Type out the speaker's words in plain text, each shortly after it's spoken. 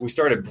we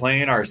started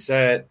playing our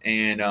set,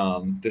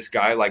 and this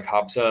guy like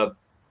hops up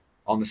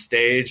on the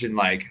stage, and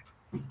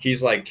he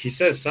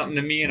says something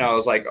to me, and I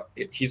was like,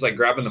 he's like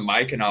grabbing the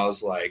mic, and I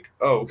was like,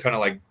 oh, kind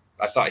of like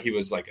I thought he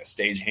was like a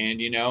stage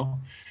hand,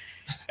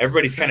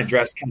 Everybody's kind of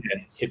dressed kind of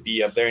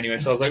hippie up there anyway,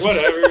 so I was like,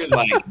 whatever, and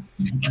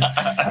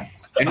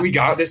and we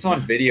got this on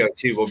video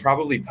too. We'll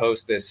probably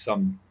post this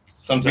sometime.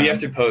 We have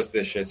to post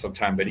this shit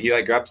sometime. But he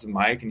like grabs the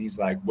mic and he's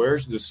like,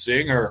 "Where's the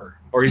singer?"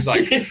 Or he's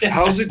like,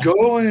 "How's it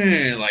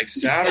going? Like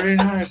Saturday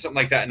night or something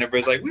like that." And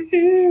everybody's like,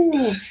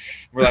 "Woo!"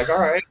 We're like,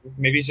 "All right,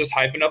 maybe he's just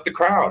hyping up the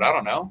crowd. I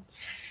don't know."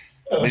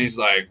 And then he's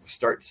like,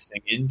 starts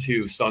singing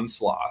to Sun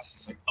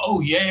Sloth. Like,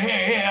 oh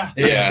yeah.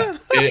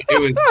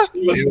 It was.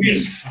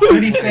 What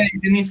did he say?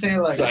 Didn't he say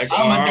like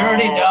I'm a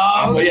dirty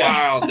dog? I'm a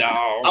wild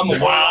dog. I'm a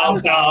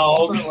wild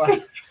dog.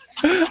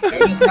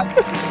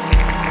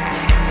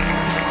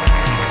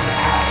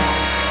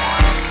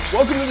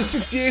 Welcome to the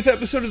 68th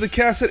episode of the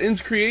Cast That Ends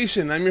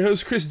Creation. I'm your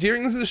host, Chris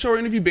Deering. This is the show where I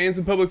interview bands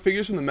and public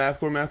figures from the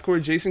mathcore,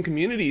 adjacent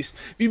communities.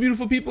 If you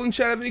beautiful people in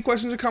chat have any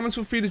questions or comments,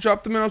 feel free to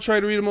drop them and I'll try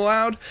to read them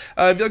aloud.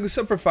 If you'd like to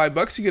sub for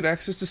 $5, you get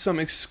access to some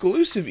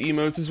exclusive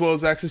emotes as well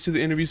as access to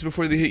the interviews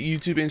before they hit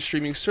YouTube and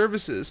streaming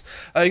services.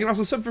 You can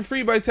also sub for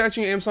free by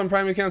attaching your Amazon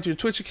Prime account to your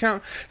Twitch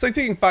account. It's like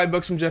taking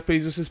 $5 from Jeff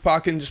Bezos'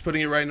 pocket and just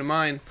putting it right into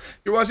mine. If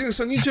you're watching this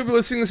on YouTube or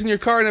listening to this in your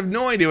car and have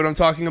no idea what I'm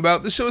talking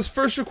about, the show is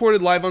first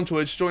recorded live on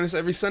Twitch. Join us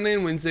every Sunday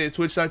and Wednesday at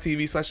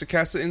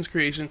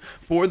twitch.tv/thecastthatends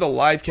for the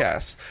live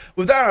cast.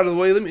 With that out of the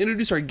way, let me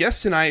introduce our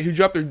guest tonight who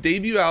dropped their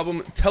debut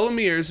album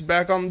Telomeres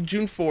back on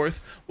June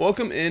 4th.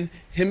 Welcome in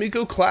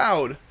Himiko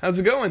Cloud. How's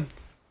it going?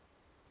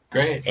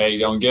 Great. Hey, you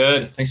doing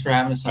good? Thanks for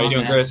having us on. How you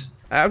doing, Chris?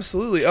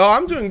 Absolutely. Oh,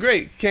 I'm doing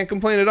great. Can't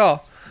complain at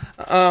all.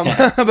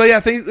 But yeah,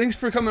 thanks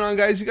for coming on,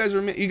 guys. You guys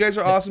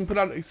are awesome. Put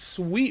out a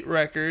sweet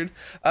record.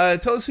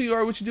 Tell us who you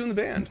are, what you do in the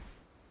band.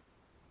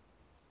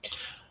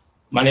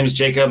 My name is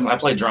Jacob. I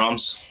play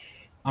drums.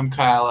 I'm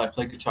Kyle. I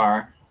play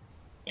guitar.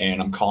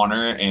 And I'm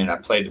Connor, and I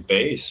play the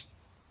bass.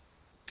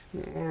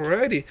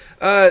 Alrighty.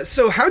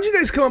 So how'd you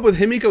guys come up with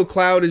Himiko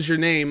Cloud as your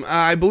name?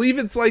 I believe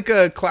it's like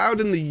a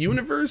cloud in the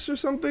universe or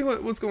something.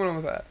 What's going on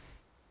with that?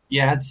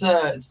 Yeah, it's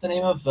the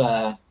name of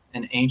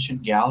an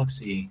ancient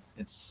galaxy.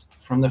 It's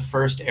from the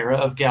first era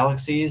of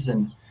galaxies,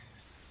 and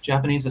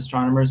Japanese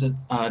astronomers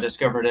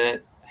discovered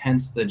it.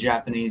 Hence the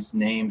Japanese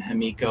name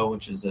Himiko,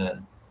 which is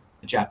a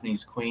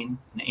Japanese queen,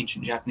 an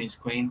ancient Japanese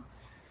queen.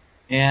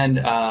 And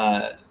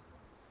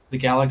the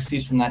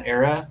galaxies from that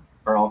era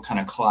are all kind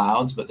of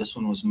clouds, but this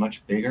one was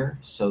much bigger.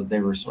 So they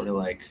were sort of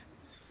like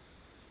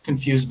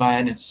confused by it.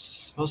 And it's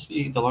supposed to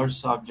be the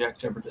largest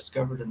object ever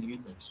discovered in the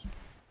universe,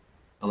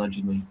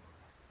 allegedly.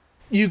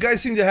 You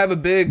guys seem to have a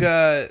big,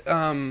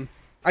 theme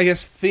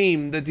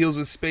that deals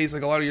with space.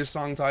 Like a lot of your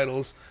song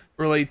titles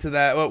relate to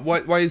that.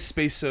 Why is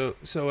space so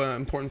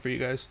important for you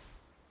guys?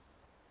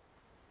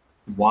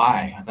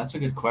 Why? That's a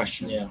good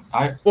question. Yeah.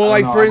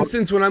 For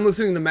instance, when I'm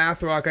listening to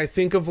math rock, I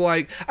think of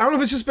I don't know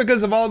if it's just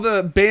because of all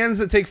the bands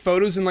that take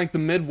photos in like the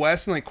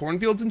Midwest and like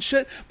cornfields and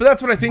shit, but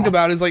that's what I think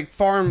about is like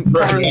farms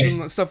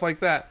and stuff like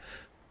that.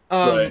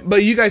 Right.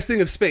 But you guys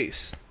think of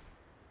space.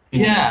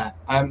 Yeah,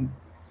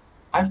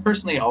 I've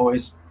personally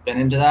always been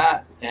into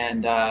that,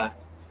 and kind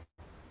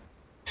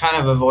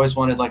of have always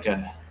wanted like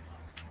a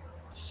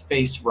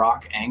space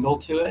rock angle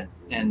to it,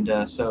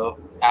 and so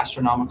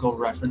astronomical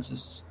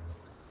references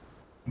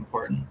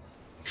important.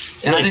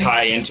 And they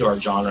tie into our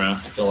genre, I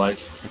feel like.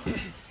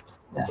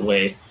 Yeah.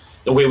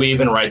 The way we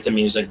even write the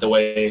music, the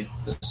way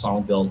the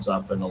song builds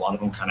up, and a lot of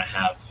them kind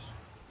of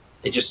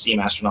they just seem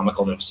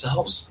astronomical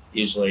themselves,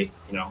 usually,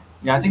 Yeah,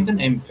 I think the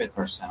name fits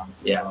our sound.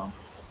 Yeah.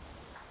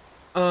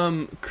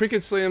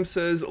 Cricket Slam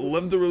says,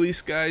 love the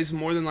release, guys.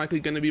 More than likely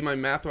going to be my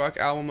math rock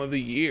album of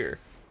the year.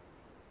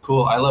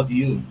 Cool. I love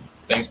you.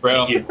 Thanks,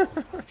 bro. Thank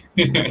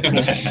you.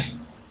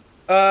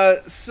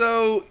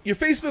 So your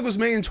Facebook was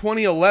made in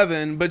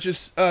 2011, but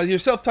just your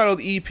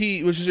self-titled EP,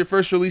 which is your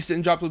first release,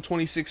 didn't drop until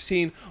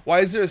 2016.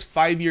 Why is there this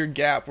 5-year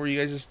gap where you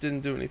guys just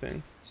didn't do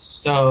anything?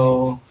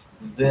 So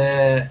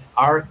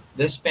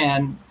this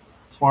band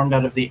formed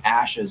out of the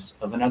ashes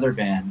of another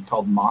band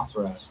called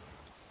Mothra,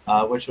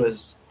 which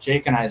was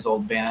Jake and I's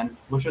old band,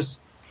 which was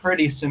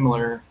pretty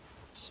similar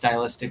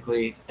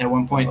stylistically. At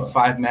one point,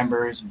 5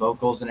 members,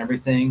 vocals, and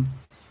everything.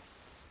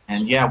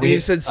 And yeah, you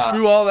said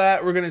screw all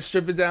that. We're gonna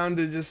strip it down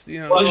to just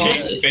Well,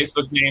 just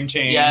Facebook name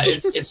change. Yeah,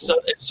 it's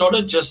sort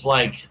of just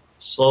like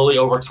slowly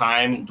over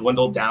time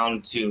dwindled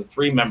down to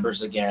 3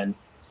 members again,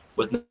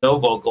 with no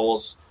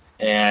vocals.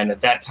 And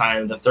at that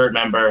time, the third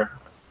member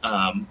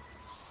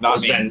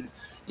was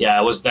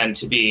then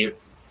to be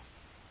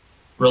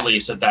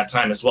released at that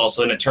time as well.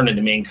 So then it turned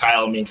into me and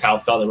Kyle. Me and Kyle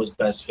felt it was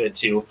best fit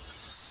to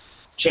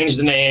change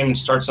the name and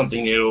start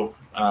something new,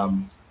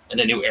 in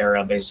a new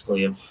era,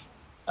 basically of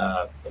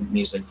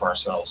music for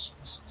ourselves.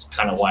 It's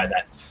kind of why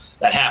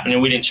that happened,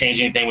 and we didn't change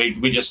anything.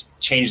 We just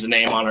changed the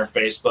name on our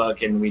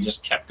Facebook, and we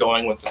just kept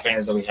going with the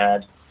fans that we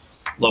had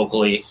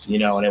locally,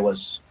 and it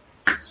was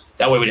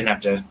that way we didn't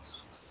have to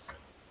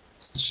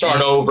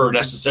start over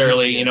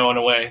necessarily, in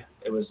a way.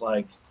 It was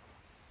like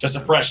just a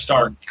fresh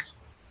start.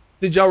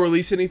 Did y'all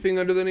release anything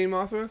under the name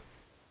Mothra?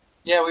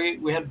 Yeah,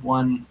 we had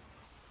one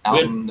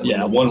album.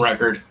 One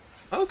record.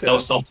 Okay. That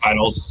was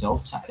self-titled.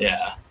 Self-titled.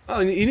 Yeah. Oh,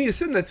 you need to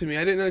send that to me.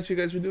 I didn't know that you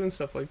guys were doing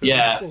stuff like that. Yeah.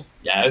 That's cool.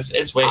 Yeah.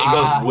 It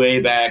goes way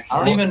back. I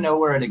don't even know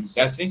where it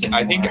exists.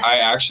 I think I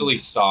actually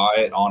saw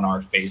it on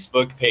our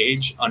Facebook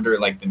page under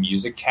like the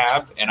music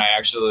tab, and I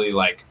actually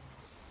like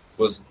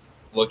was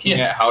looking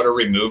at how to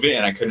remove it,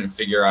 and I couldn't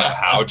figure out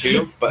how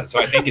to. But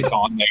so I think it's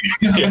on there.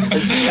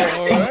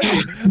 All right.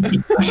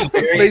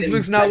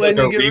 Facebook's not letting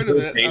you get rid of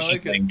it. I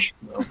like it.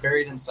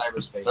 Buried in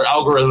cyberspace. Their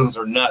algorithms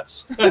are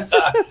nuts.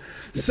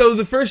 So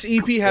the first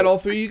EP had all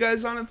three of you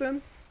guys on it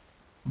then?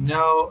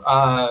 No,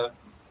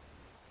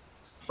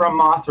 from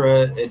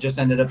Mothra, it just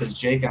ended up as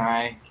Jake and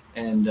I,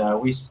 and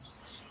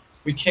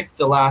we kicked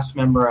the last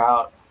member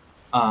out,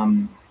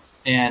 and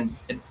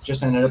it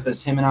just ended up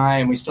as him and I,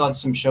 and we still had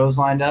some shows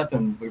lined up,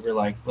 and we were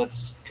like,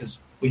 because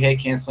we hate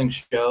canceling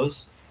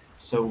shows,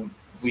 so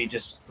we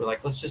just were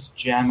like, let's just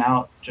jam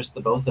out just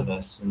the both of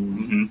us,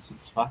 and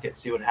fuck it,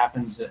 see what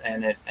happens,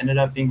 and it ended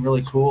up being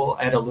really cool.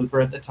 I had a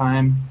looper at the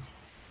time.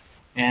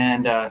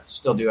 And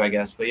still do, I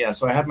guess. But yeah,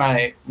 so I had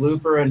my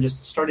looper and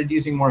just started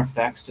using more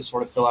effects to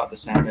sort of fill out the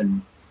sound.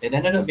 And it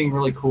ended up being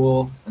really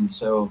cool. And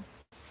so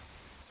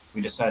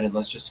we decided,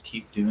 let's just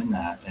keep doing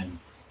that. And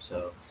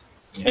so,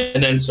 yeah.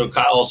 And then, so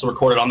Kyle also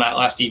recorded on that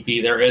last EP.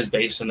 There is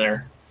bass in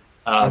there.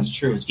 That's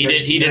true.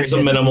 He did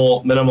some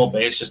minimal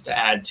bass just to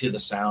add to the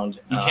sound.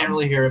 You can't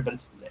really hear it, but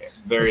it's there. It's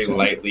very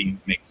lightly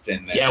mixed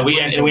in there. Yeah,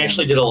 we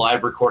actually did a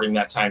live recording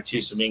that time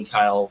too. So me and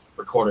Kyle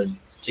recorded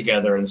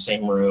together in the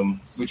same room.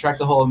 We tracked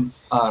the whole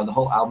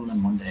album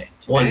in one day.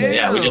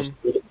 Yeah. We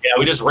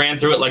just ran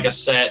through it like a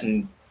set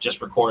and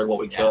just recorded what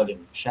we could.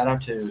 And shout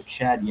out to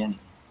Chad Yenny.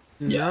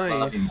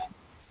 Nice.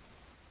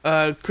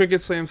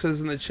 Cricket Slam says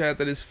in the chat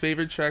that his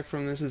favorite track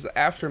from this is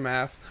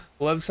Aftermath.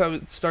 Loves how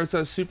it starts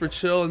out super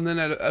chill, and then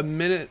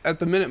at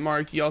the minute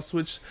mark, y'all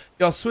switch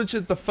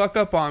it the fuck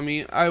up on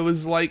me. I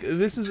was like,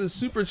 this is a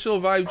super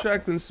chill vibe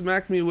track, then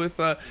smacked me with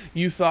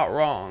You Thought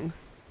Wrong.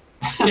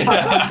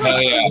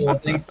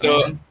 Yeah.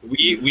 So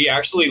we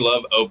actually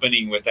love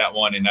opening with that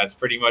one, and that's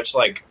pretty much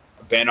like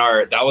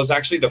that was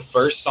actually the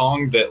first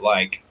song that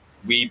like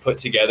we put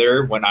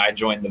together when I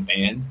joined the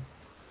band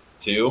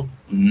too.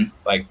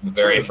 Like the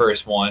very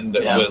first one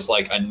that was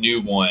like a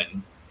new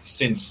one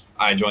since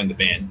I joined the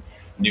band,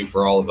 new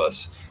for all of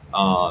us.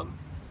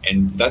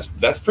 And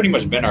that's pretty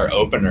much been our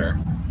opener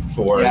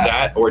for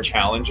that or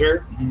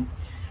Challenger.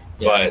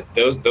 But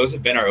those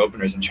have been our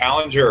openers. And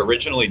Challenger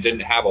originally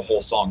didn't have a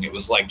whole song. It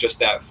was like just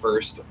that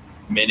first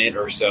minute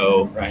or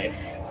so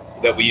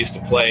that we used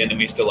to play, and then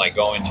we used to like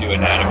go into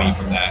Anatomy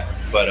from that.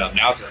 But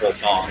now it's a whole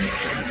song.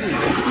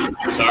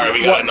 Sorry,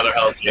 we got another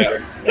health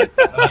here.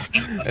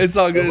 It's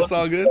all good. It's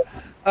all good.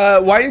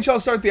 Why didn't y'all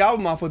start the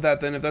album off with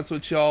that then? If that's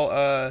what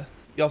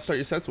y'all start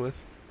your sets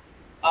with.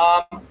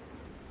 I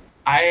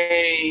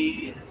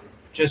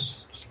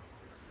just,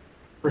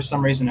 for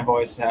some reason, have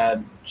always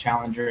had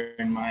Challenger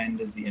in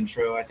mind as the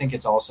intro. I think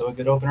it's also a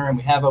good opener, and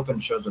we have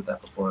opened shows with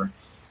that before.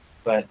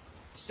 But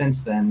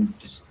since then,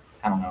 just,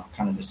 I don't know,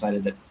 kind of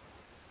decided that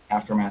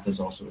Aftermath is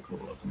also a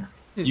cool opener.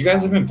 You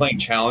guys have been playing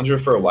Challenger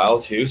for a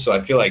while too, so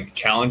I feel like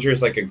Challenger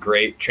is like a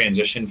great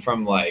transition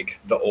from like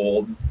the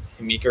old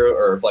Himiko,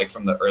 or like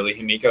from the early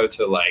Himiko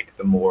to like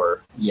the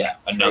more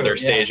another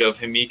stage of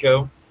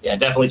Himiko. Yeah,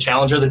 definitely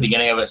Challenger. The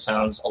beginning of it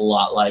sounds a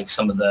lot like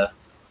some of the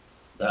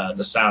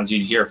sounds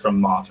you'd hear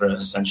from Mothra.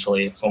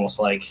 Essentially, it's almost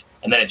like,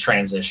 and then it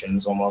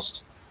transitions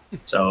almost.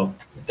 So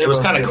it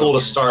was kind of cool to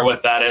start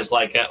with that as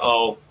like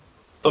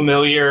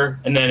familiar,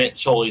 and then it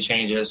slowly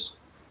changes.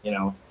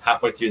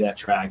 Halfway through that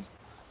track.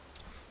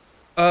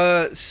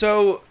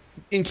 So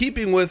in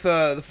keeping with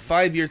the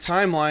 5-year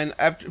timeline,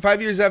 after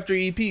 5 years after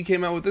EP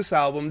came out with this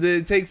album,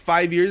 did it take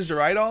 5 years to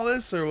write all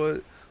this,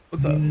 or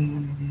what's up?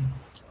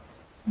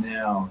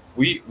 No.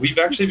 We've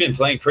actually been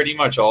playing pretty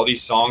much all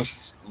these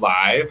songs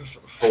live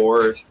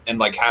and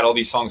like had all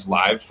these songs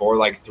live for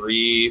like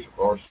 3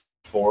 or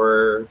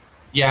 4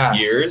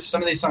 years.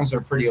 Some of these songs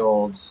are pretty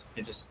old.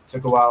 It just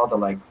took a while to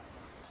like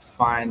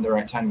find the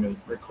right time to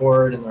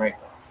record and the right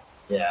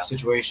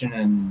situation,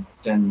 and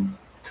then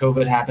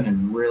COVID happened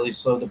and really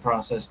slowed the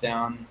process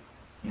down.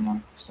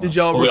 So. Did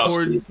y'all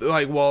record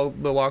like while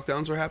the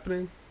lockdowns were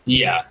happening?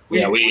 Yeah,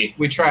 we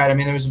tried. I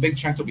mean, there was a big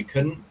chunk that we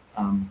couldn't,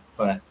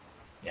 but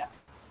yeah.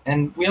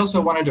 And we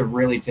also wanted to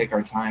really take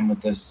our time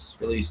with this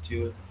release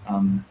too,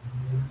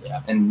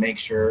 and make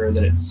sure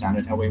that it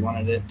sounded how we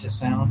wanted it to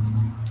sound.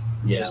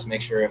 Just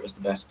make sure it was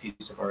the best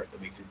piece of art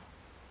that we could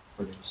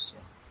produce.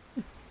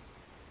 So.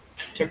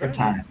 Took our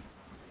time.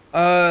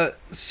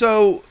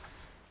 So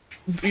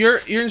you're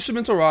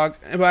instrumental rock,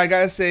 but I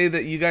gotta say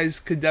that you guys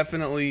could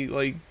definitely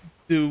like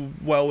do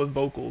well with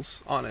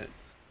vocals on it.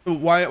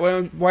 Why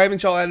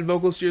haven't y'all added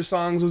vocals to your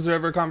songs? Was there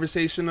ever a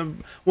conversation of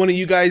one of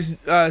you guys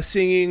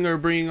singing or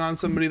bringing on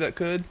somebody that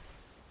could?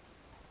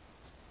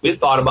 We've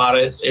thought about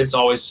it. It's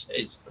always,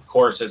 of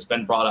course, it's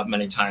been brought up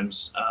many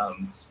times.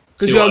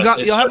 Because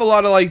y'all have a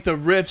lot of like the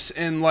riffs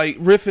and like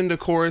riff into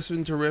chorus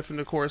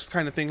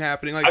kind of thing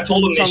happening. Like I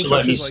told them they should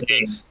let me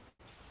sing.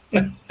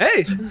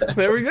 Hey,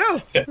 there we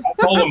go. I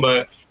told him,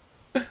 but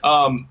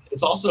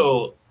it's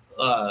also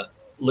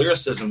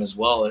lyricism as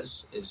well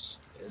is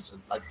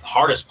like the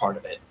hardest part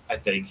of it. I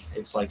think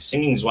it's like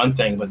singing's one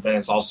thing, but then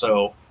it's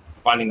also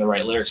finding the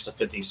right lyrics to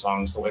fit these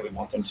songs the way we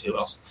want them to.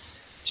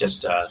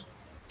 Just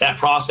that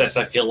process,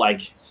 I feel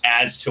like,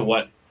 adds to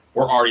what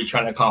we're already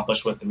trying to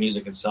accomplish with the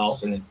music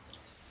itself. And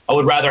I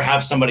would rather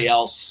have somebody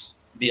else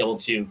be able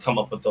to come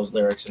up with those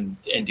lyrics and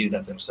do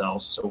that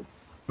themselves, so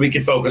we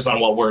could focus on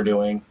what we're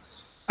doing.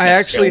 I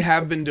actually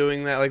have been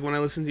doing that. Like when I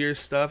listen to your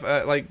stuff,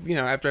 like, you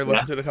know, after I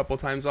listen to it a couple of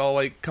times, I'll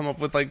like come up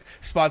with like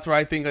spots where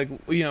I think like,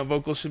 you know,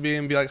 vocals should be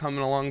and be like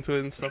humming along to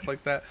it and stuff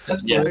like that.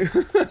 That's cool.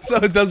 So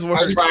it does work.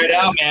 Let's try it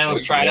out, man.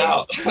 Let's try it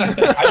out.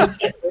 I would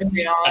say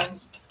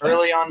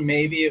early on,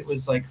 maybe it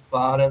was like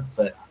thought of,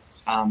 but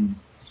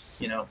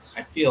you know,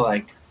 I feel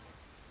like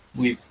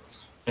we've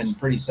been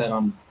pretty set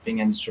on being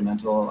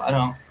instrumental. I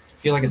don't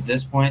feel like at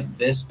this point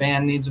this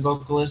band needs a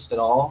vocalist at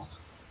all,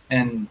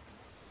 and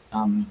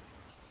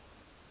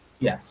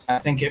yeah, I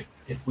think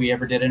if we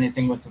ever did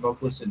anything with the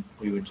vocalist,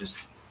 we would just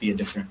be a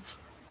different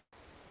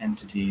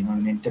entity. You know what I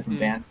mean? Different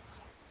band.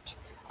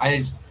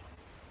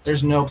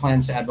 There's no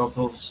plans to add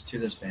vocals to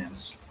this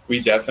band.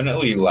 We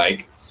definitely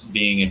like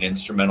being an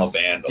instrumental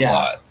band a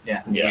lot.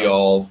 Yeah.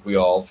 We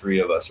all three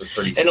of us are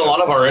pretty. And a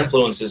lot of our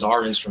influences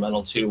are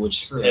instrumental too,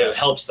 which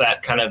helps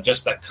that kind of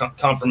just that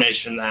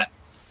confirmation that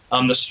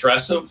the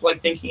stress of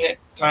like thinking at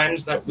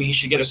times that we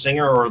should get a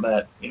singer, or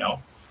that, you know,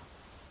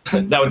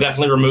 that would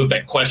definitely remove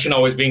that question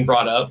always being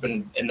brought up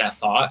and that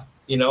thought,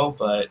 you know.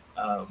 But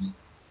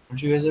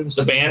Would you guys ever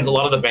the bands, a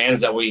lot of the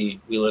bands that we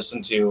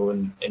listen to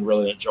and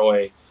really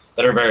enjoy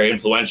that are very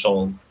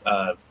influential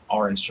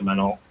are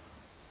instrumental.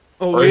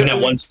 Oh, or even at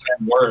one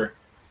time were.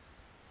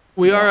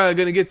 We are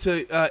going to get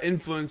to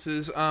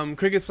influences.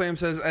 Cricket Slam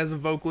says, as a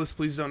vocalist,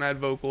 please don't add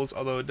vocals,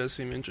 although it does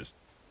seem interesting.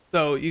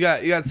 So you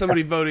got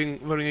somebody voting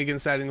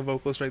against adding a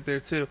vocalist right there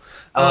too.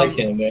 I like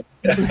him, man.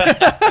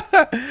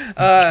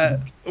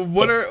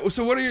 What are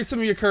some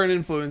of your current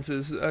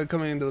influences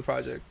coming into the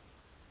project?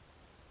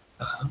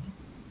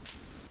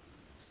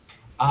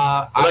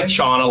 I like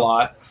Sean a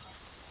lot.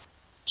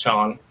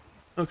 Sean.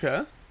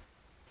 Okay.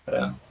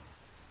 Yeah.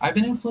 I've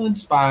been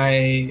influenced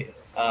by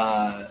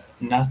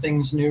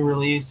Nothing's new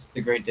release,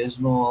 The Great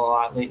Dismal, a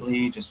lot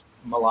lately, just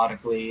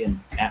melodically and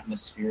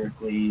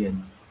atmospherically,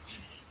 and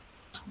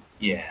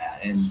yeah,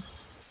 and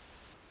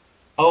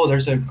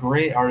there's a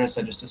great artist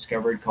I just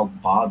discovered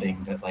called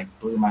Bobbing that like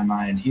blew my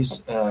mind.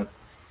 He's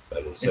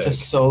it's a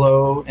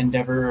solo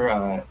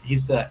endeavor.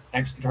 He's the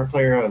ex-guitar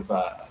player of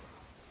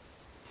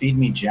Feed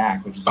Me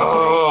Jack, which is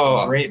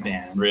a great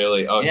band.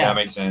 Really? Oh, yeah, that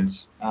makes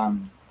sense. I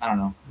don't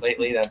know.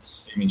 Lately,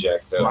 that's Feed Me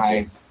Jack's dope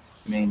my too.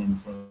 main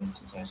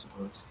influences, I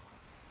suppose.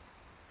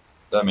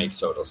 That makes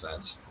total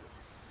sense.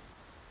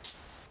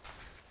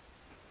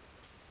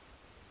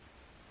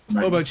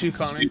 What about you,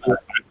 Connor?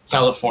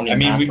 California. I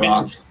mean, we've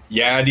been.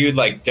 Yeah, dude.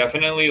 Like,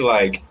 definitely,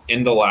 like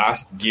in the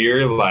last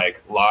year,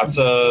 like lots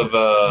of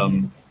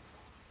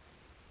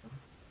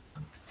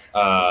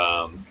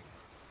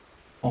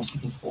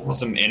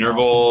some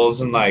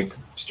intervals and like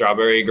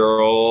Strawberry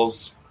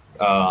Girls.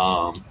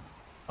 Oh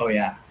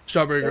yeah,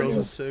 Strawberry Girls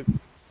is sick.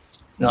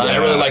 No, I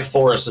really like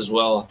Forrest as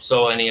well.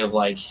 So any of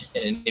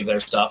their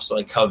stuff. So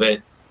like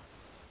Covet,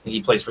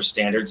 he plays for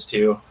Standards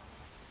too.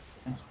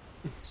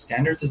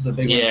 Standards is a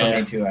big one for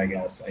me too, I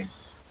guess.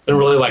 Been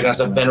really liking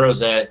us. Ben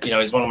Rosette, you know,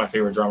 he's one of my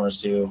favorite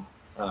drummers too.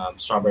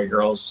 Strawberry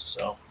Girls.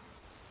 So.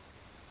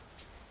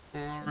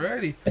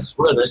 Alrighty. I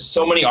swear, there's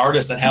so many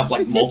artists that have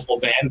like multiple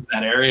bands in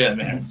that area,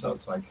 man. So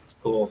it's like it's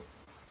cool.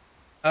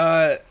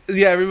 Yeah,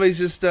 everybody's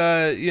just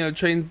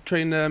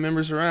trained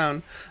members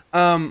around.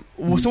 So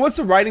what's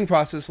the writing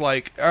process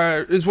like?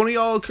 Is one of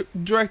y'all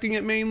directing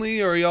it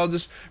mainly, or are y'all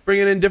just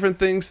bringing in different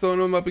things, throwing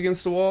them up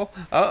against the wall?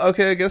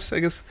 Okay, I guess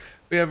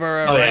we have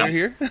our writer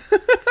here.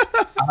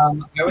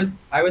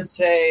 I would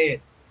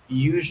say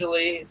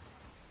usually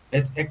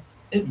it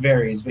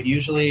varies, but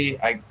usually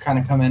I kind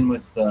of come in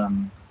with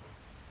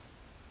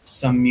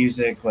some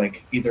music,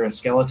 like either a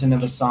skeleton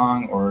of a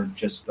song or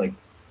just like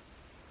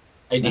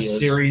ideas. A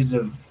series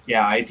of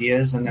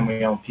ideas, and then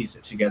we all piece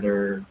it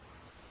together.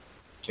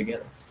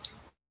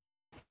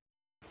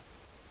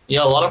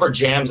 Yeah, a lot of our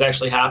jams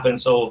actually happen.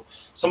 So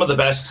some of the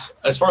best,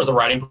 as far as the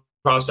writing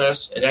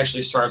process, it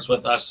actually starts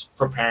with us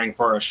preparing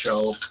for a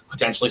show,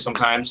 potentially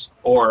sometimes,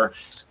 or,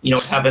 you know,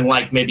 having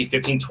like maybe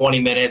 15,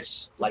 20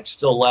 minutes like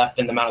still left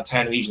in the amount of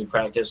time we usually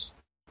practice,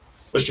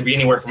 which could be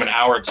anywhere from an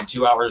hour to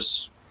 2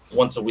 hours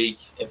once a week,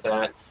 if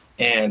that.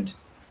 And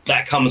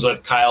that comes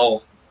with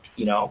Kyle,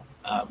 you know,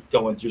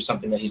 going through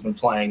something that he's been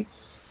playing.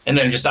 And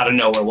then just out of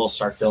nowhere, we'll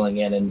start filling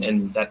in.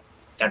 And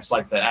that's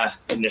like the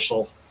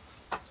initial,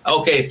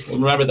 okay,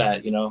 remember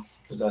that, you know,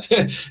 because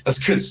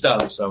that's good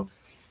stuff.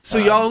 So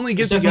y'all only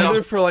get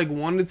together for like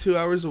 1 to 2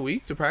 hours a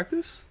week to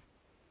practice?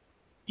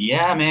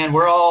 Yeah, man,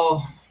 we're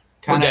all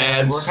kind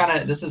dads.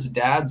 of this is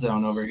dad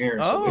zone over here.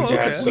 So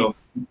okay. So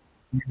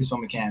we do this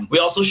when we can. We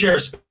also share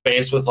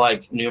space with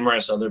like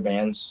numerous other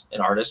bands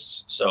and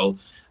artists. So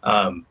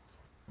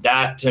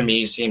that to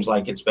me seems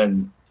like it's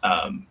been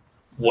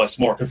what's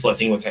more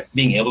conflicting with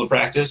being able to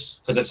practice,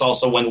 because it's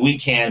also when we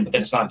can, but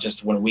then it's not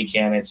just when we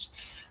can.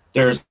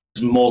 There's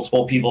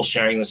multiple people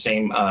sharing the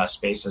same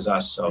space as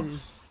us, so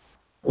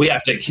we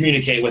have to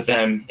communicate with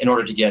them in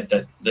order to get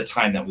the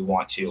time that we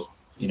want to,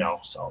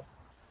 So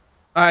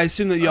I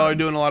assume that y'all are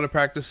doing a lot of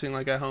practicing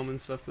like at home and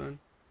stuff then.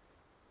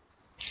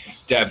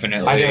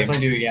 Definitely. I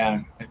definitely do.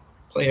 Yeah, I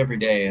play every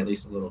day, at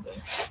least a little bit.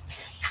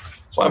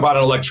 So I bought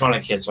an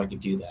electronic kit so I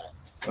could do that.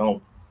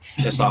 Don't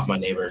piss off my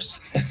neighbors.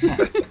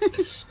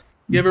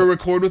 You ever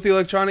record with the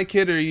electronic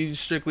kit, or are you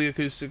strictly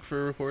acoustic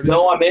for recording?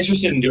 No, I'm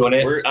interested in doing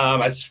it.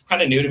 It's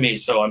kind of new to me,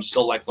 so I'm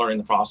still learning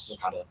the process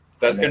of how to.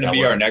 That's going to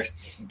be our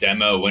next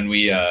demo when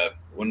we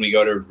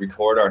go to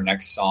record our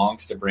next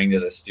songs to bring to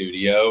the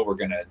studio. We're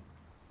going to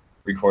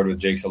record with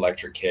Jake's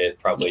electric kit,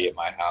 probably at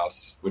my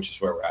house, which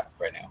is where we're at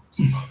right now.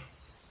 So.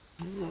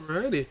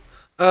 Alrighty.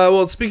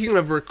 Well, speaking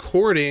of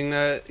recording,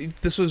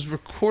 this was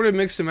recorded,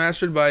 mixed, and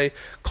mastered by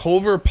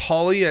Culver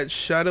Polly at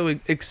Shadow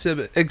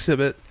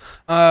Exhibit.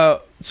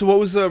 So what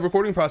was the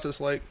recording process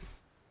like?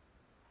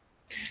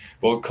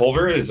 Well,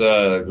 Culver is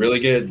a really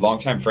good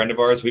longtime friend of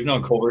ours. We've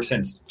known Culver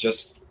since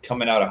just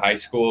coming out of high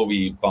school.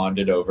 We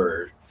bonded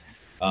over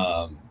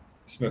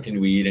smoking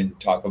weed and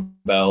Taco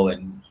Bell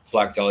and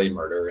Black Dahlia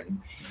murder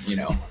and,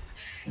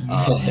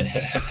 all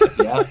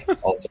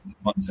sorts of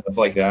fun stuff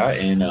like that.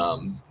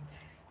 And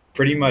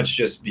pretty much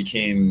just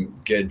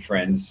became good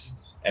friends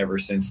ever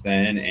since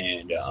then.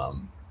 And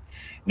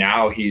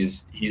now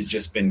he's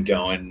just been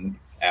going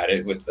at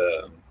it with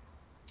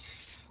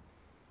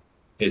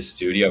his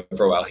studio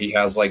for a while. He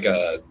has like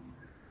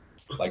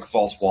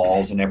false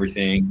walls and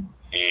everything.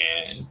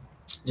 And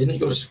didn't he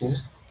go to school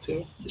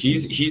too?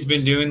 He's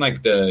been doing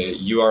like the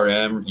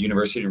URM,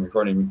 University of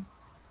Recording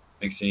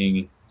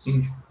Mixing,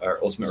 our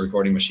Ultimate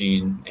Recording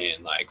Machine,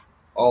 and like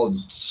all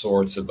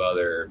sorts of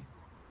other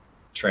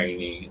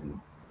training and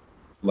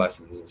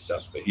lessons and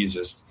stuff. But he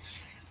just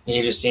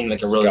seemed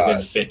like a really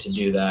good fit to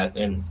do that,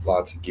 and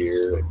lots of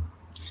gear.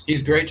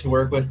 He's great to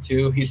work with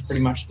too. He's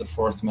pretty much the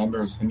fourth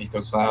member of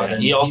Himiko Cloud,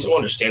 and he also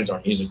understands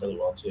our music really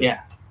well too.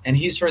 Yeah, and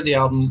he's heard the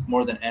album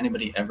more than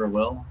anybody ever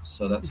will.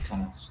 So that's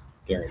kind of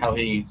how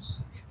he,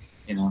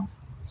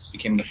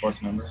 became the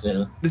fourth member.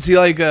 Yeah. Does he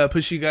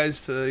push you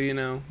guys to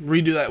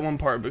redo that one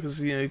part because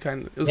it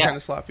was kind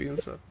of sloppy and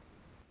stuff?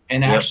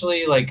 And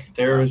actually,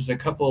 there was a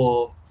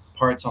couple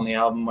parts on the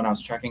album when I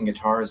was tracking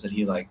guitars that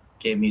he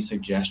gave me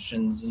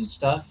suggestions and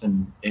stuff,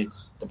 and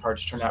the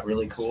parts turned out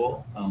really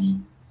cool.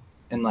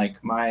 And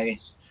my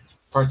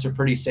parts are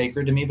pretty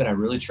sacred to me, but I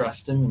really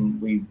trust him, and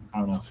we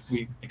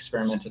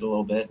experimented a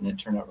little bit, and it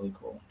turned out really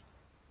cool.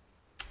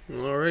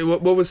 All right,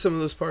 what was some of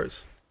those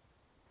parts?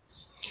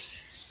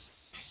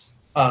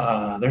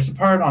 There's a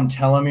part on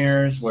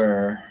Telomeres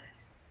where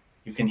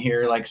you can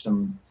hear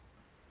some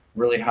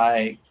really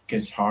high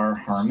guitar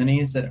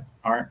harmonies that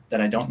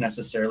I don't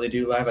necessarily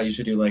do live. I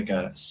usually do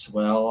a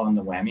swell on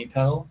the whammy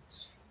pedal,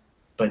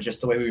 but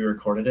just the way we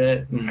recorded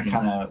it, I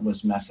kind of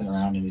was messing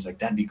around, and he's like,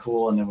 that'd be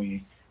cool. And then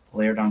we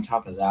layered on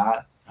top of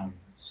that. And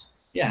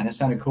it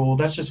sounded cool.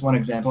 That's just one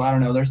example. I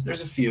don't know. There's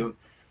a few,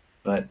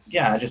 but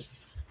yeah,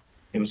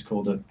 it was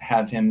cool to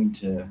have him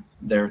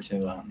there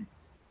to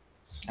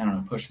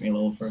push me a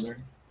little further.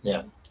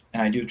 Yeah.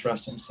 And I do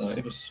trust him. So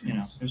it was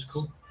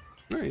cool.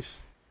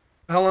 Nice.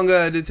 How long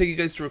did it take you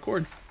guys to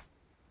record?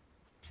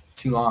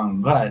 Too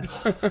long, but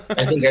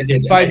I think I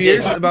did 5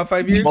 years. About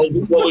 5 years.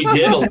 What we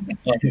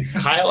did,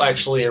 Kyle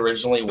actually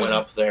originally went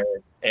up there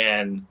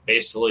and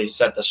basically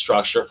set the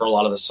structure for a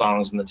lot of the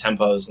songs and the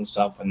tempos and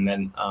stuff, and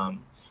then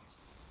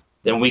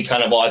we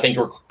I think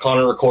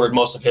Connor recorded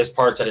most of his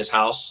parts at his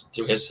house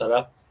through his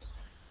setup,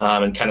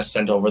 and kind of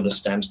sent over the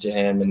stems to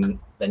him, and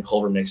then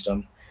Culver mixed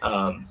them.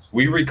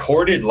 We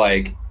recorded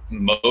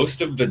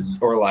most of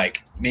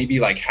maybe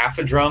half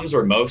the drums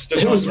or most of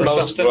them or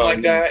something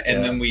like that,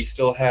 and then we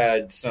still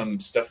had some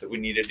stuff that we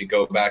needed to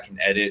go back and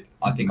edit,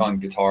 I think, on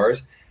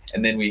guitars.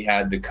 And then we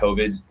had the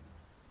COVID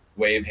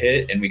wave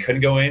hit and we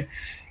couldn't go in.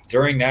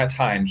 During that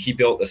time, he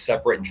built a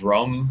separate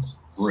drum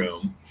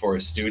room for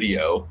his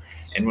studio,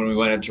 and when we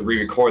went up to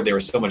re-record, they were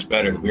so much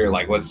better that we were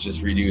like, let's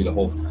just redo the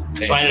whole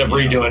thing. So I ended up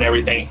redoing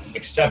everything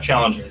except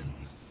Challenger.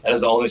 That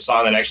is the only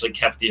song that actually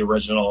kept the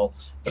original.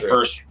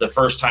 The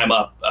first time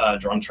up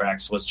drum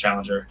tracks was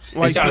Challenger.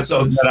 It sounded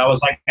so good. I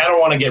was like, I don't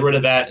want to get rid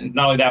of that. And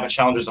not only that, but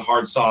Challenger's a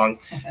hard song.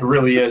 It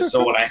really is.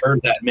 So when I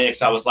heard that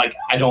mix, I was like,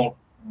 I don't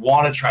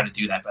want to try to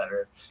do that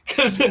better,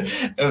 because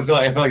I feel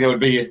like it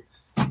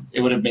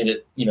would have made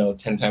it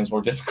 10 times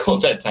more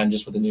difficult that time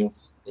just with the new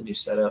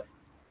setup.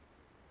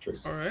 True.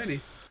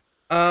 Alrighty.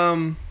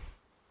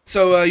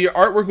 So your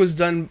artwork was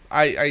done.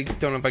 I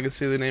don't know if I can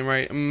say the name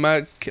right.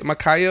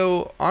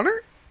 Makayo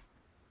Honor.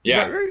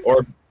 Yeah. Right?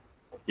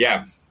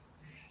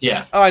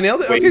 Yeah. Oh, I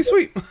nailed it. Wait. Okay,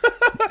 sweet.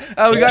 We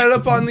got it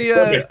up on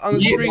the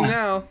screen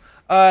now.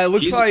 It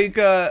looks like.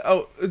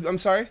 I'm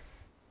sorry.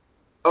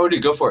 Oh,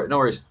 dude, go for it. No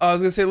worries. I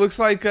was gonna say it looks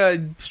like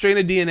a strain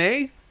of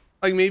DNA,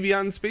 like maybe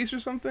on space or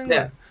something.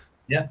 Yeah.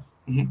 Yeah.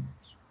 Mm-hmm.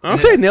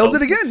 Okay, nailed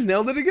it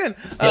again.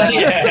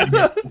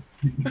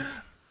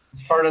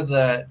 It's part of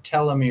the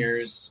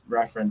telomeres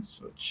reference,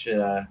 which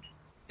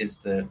is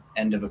the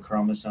end of a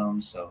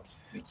chromosome. So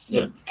it's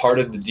part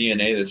of the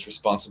DNA that's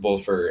responsible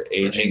for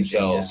aging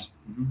cells.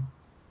 Yeah.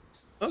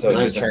 Mm-hmm. So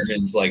it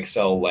determines like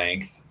cell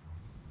length.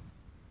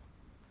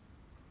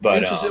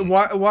 But interesting.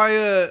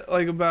 Why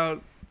like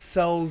about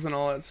cells and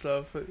all that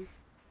stuff?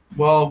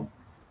 Well,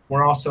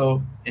 we're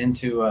also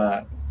into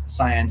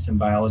science and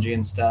biology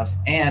and stuff,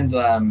 and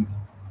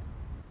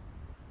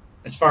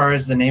as far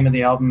as the name of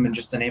the album and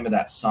just the name of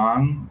that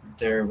song,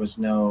 there was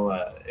no.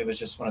 It was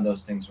just one of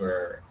those things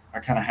where I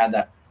kind of had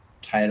that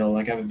title.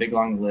 Like I have a big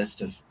long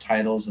list of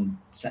titles and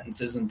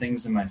sentences and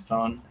things in my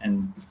phone,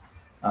 and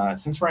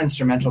since we're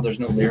instrumental, there's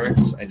no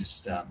lyrics. I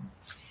just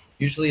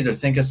usually either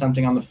think of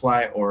something on the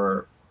fly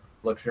or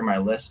look through my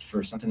list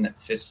for something that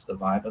fits the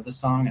vibe of the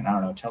song. And I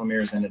don't know,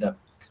 Telomeres ended up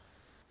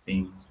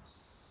being,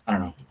 I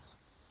don't know,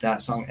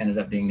 that song ended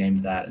up being named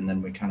that, and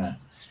then we kind of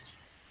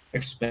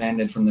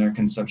expanded from there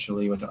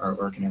conceptually with the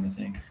artwork and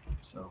everything.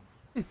 So,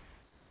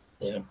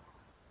 yeah.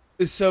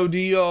 So, do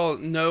you all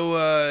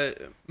know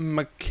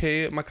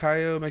Makayo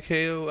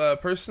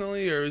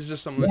personally, or is it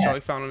just someone that y'all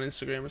like found on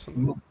Instagram or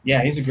something?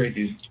 Yeah, he's a great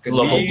dude. Good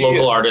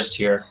local artist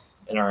here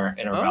in our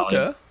valley.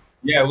 Okay.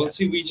 Yeah, well, let's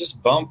see. We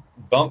just bump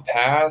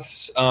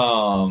paths.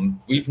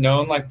 We've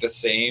known like the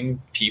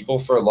same people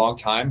for a long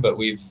time, but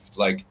we've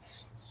like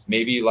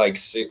maybe like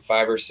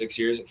 5 or 6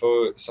 years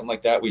ago, something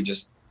like that. We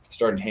just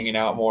started hanging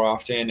out more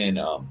often, and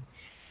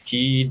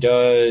he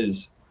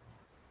does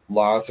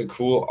lots of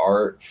cool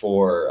art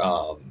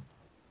for.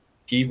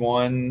 He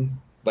won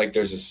like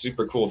there's a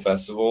super cool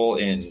festival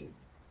in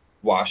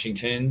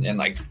Washington, and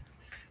like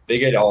they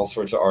get all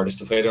sorts of artists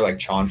to play there. Like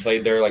Chon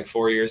played there like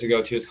 4 years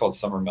ago too. It's called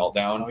Summer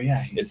Meltdown. Oh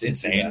yeah, it's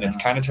insane. It's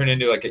kind of turned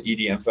into like an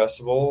EDM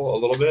festival a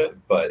little bit,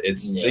 but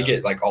they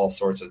get like all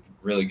sorts of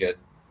really good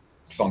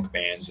funk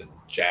bands and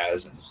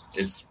jazz, and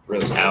it's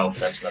really Tauk,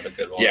 that's another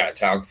good one. Yeah,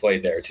 Tauk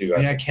played there too.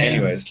 Yeah,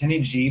 Kenny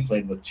G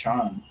played with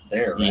Chon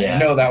there, right? Yeah.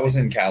 No, that was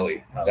in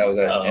Cali. That was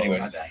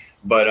anyways.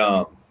 But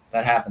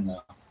that happened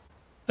though.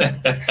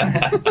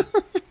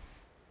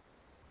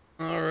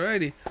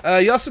 Alrighty.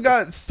 You also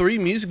got 3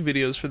 music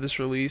videos for this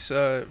release,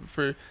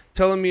 for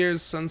Telomeres,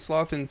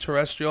 Sunsloth, and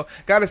Terrestrial.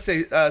 Gotta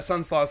say,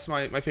 Sunsloth's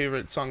my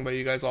favorite song by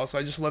you guys also.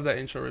 I just love that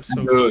intro riff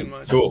so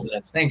much. Cool.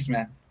 Thanks,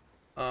 man.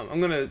 I'm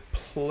gonna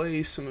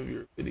play some of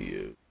your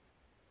videos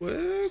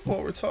quick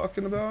while we're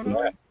talking about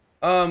it.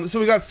 So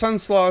we got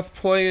Sunsloth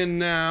playing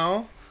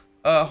now.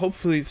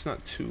 Hopefully it's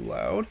not too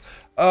loud.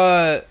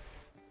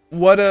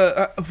 What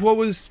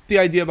was the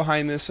idea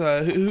behind this?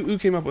 Who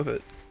came up with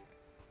it?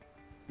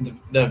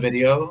 The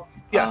video.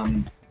 Yeah.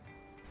 I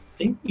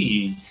think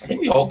we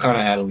all kind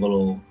of had a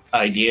little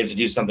idea to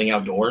do something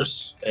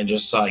outdoors, and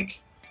just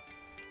like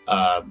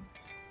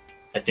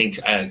I think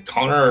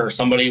Connor or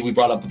somebody, we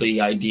brought up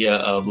the idea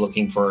of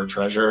looking for a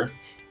treasure,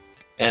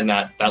 and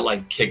that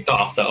like kicked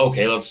off the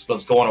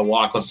let's go on a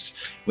walk.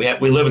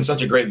 We live in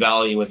such a great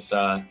valley with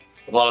a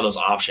lot of those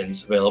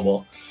options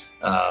available.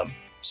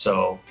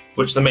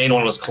 Which the main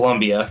one was the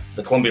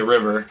Columbia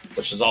River,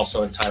 which is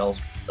also a title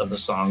of the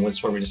song.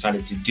 That's where we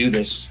decided to do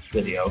this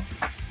video.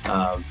 It's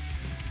kind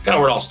of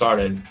where it all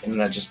started, and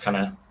that just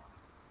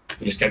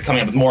we just kept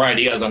coming up with more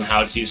ideas on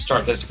how to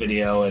start this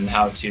video and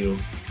how to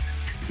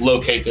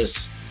locate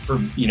this for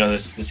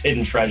this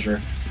hidden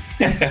treasure.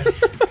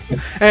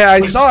 Hey, I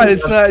saw it.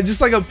 It's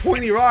just like a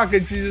pointy rock,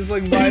 and she just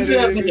like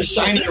it's like a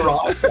shiny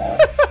rock.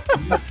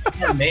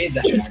 I made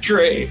that. It's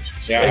great.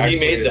 Yeah, he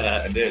made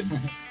that. I did.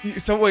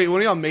 So wait,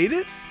 one of y'all made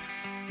it?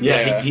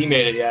 Yeah, he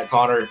made it. Yeah,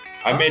 Connor.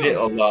 I made it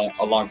a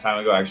long time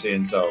ago, actually,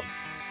 and so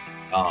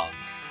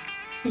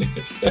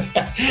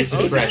it's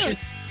a treasure.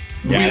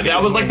 Yeah,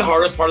 that was like the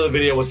hardest part of the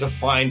video, was to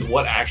find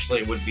what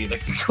actually would be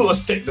like the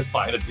coolest thing to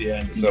find at the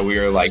end. So we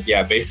were like,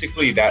 yeah,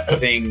 basically that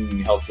thing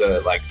helped to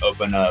like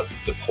open up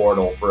the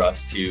portal for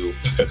us to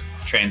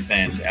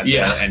transcend at the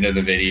end of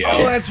the video.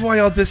 Oh, that's why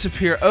y'all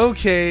disappear.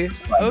 Okay.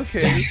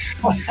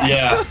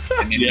 Yeah.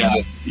 And then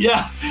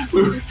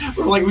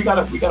we're like, we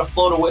gotta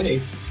float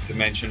away.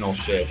 Dimensional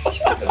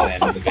shift at the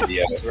end of the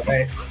video. That's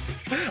right.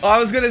 I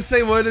was gonna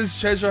say, what does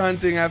treasure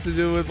hunting have to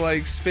do with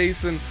like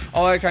space and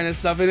all that kind of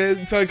stuff? So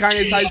it kind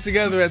of ties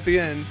together at the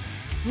end.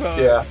 So,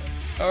 yeah.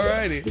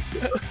 Alrighty.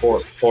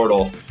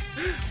 Portal.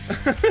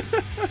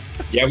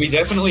 Yeah, we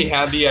definitely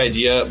had the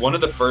idea. One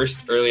of the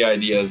first early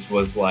ideas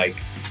was like,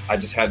 I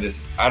just had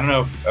this. I don't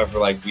know if ever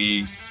like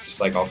we just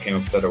like all came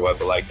up with it or what,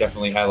 but like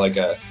definitely had like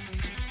a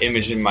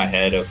image in my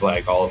head of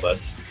like all of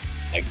us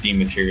like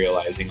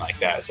dematerializing like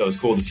that. So it was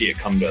cool to see it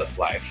come to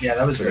life. Yeah,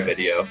 that was for the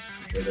video.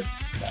 For sure.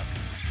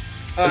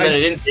 And then it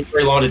didn't take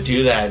very long to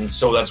do that, and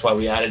so that's why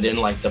we added in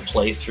like the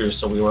playthrough.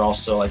 So we were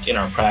also like in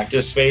our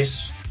practice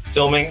space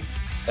filming,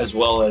 as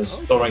well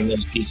as throwing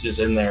those pieces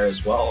in there,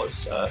 as well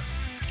as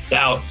the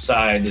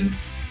outside. And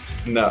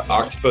the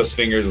octopus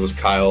fingers was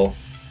Kyle's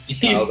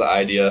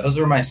idea. Those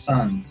were my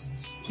sons.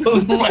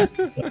 I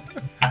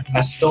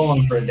stole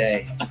them for a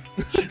day.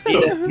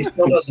 He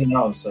still doesn't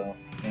know, so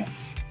yeah,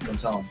 don't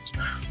tell him.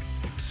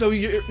 So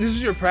this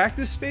is your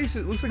practice space?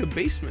 It looks like a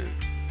basement.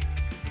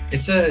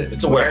 It's a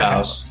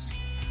warehouse.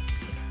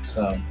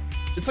 So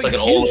It's like like an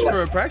huge old-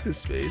 for a practice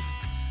space.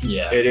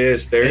 Yeah. It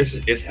is. It's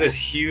yeah. this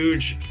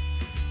huge,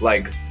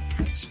 like,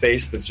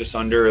 space that's just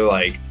under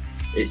like,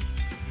 it.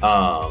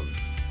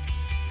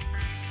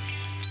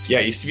 Yeah,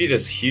 it used to be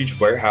this huge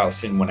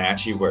warehouse in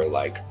Wenatchee where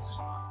like,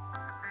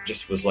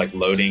 just was like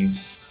loading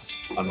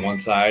on one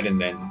side, and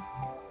then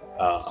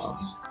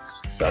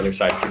the other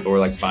side people were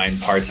like buying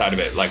parts out of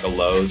it, like a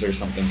Lowe's or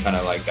something, kind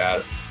of like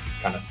that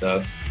kind of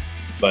stuff.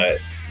 But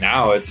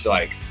now it's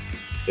like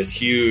this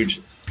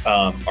huge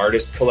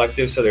artist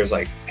collective. So there's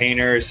like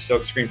painters,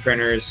 silkscreen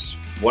printers.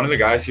 One of the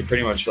guys who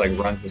pretty much like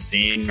runs the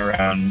scene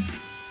around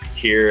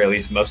here, at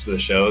least most of the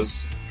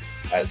shows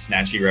at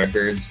Snatchy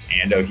Records,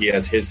 Ando, he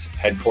has his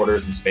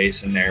headquarters and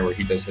space in there where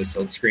he does his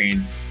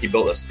silkscreen. He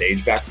built a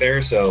stage back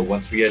there, so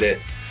once we get it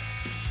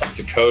up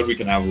to code, we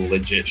can have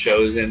legit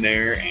shows in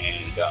there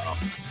and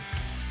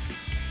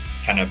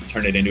kind of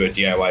turn it into a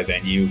DIY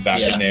venue back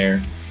in there.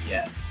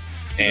 yes.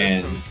 That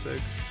And sounds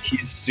sick.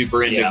 he's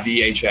super into Yeah.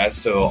 VHS,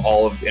 so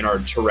all of in our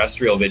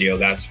terrestrial video,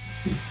 that's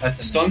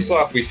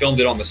Sunsloth. We filmed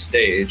it on the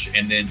stage,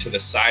 and then to the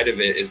side of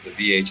it is the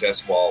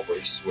VHS wall,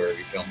 which is where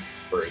we filmed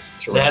for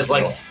terrestrial. It has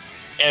like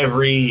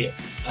every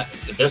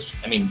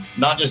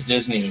not just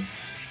Disney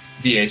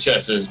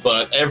VHSs,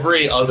 but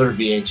every other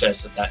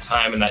VHS at that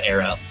time in that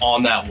era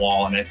on that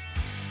wall. And it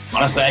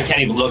honestly, I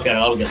can't even look at it;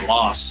 I'll get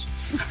lost.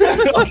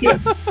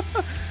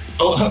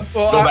 Well,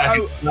 Go back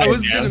I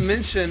was man. gonna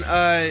mention,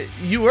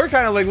 you were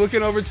kind of like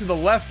looking over to the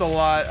left a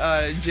lot,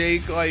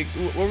 Jake. Like,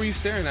 what were you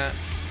staring at?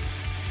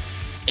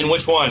 In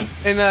which one?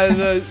 In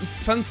the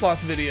Sunsloth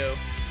video.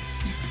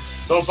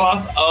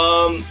 Sunsloth?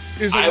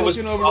 He was, like, I was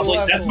looking over to the probably,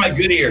 left that's a my lot.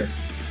 good ear.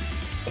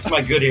 That's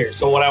my good ear.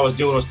 So what I was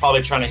doing was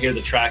probably trying to hear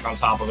the track on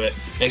top of it,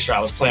 make sure I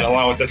was playing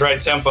along with the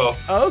right tempo.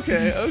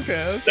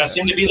 Okay. That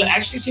seemed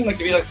like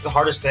the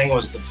hardest thing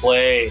was to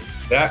play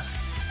that.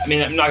 I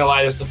mean, I'm not gonna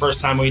lie, this is the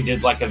first time we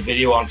did like a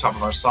video on top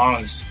of our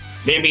songs.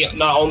 Maybe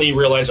not only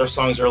realize our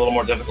songs are a little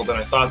more difficult than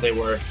I thought they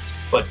were,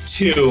 but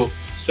two,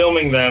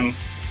 filming them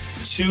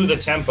to the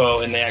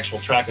tempo in the actual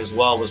track as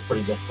well was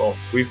pretty difficult.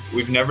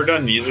 We've never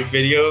done music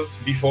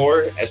videos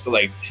before as to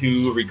like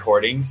two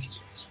recordings,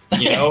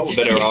 you know,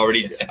 that are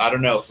already, I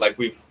don't know, like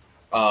we've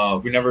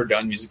never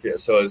done music videos,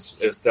 so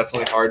it's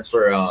definitely hard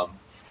for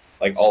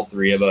like all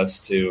three of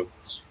us to.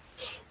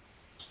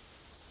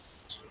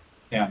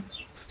 Yeah.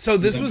 So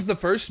this was the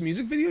first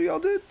music video y'all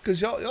did? Because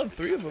y'all have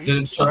three of them.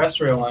 The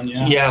terrestrial one,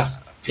 yeah.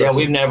 Yeah.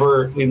 We've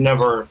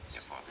never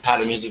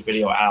had a music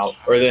video out.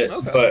 Or that,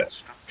 Okay. but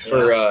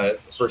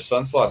for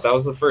Sunsloth, that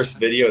was the first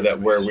video that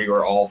where we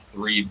were all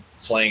three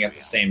playing at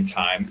the same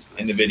time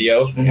in the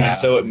video, Yeah. and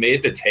so it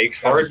made the takes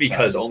That hard was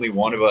because tough. only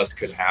one of us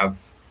could have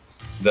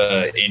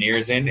the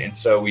in-ears in, and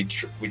so we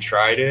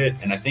tried it,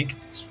 and I think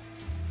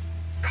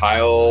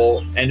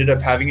Kyle ended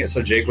up having it,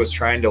 so Jake was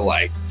trying to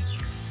like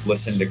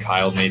listen to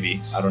Kyle,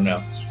 maybe, I don't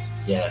know.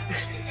 Yeah.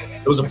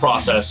 It was a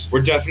process.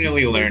 We're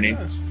definitely learning.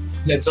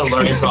 It's a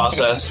learning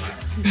process.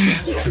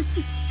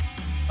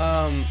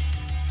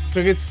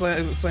 Cricket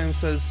Slam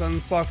says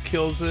Sunsloth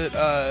kills it.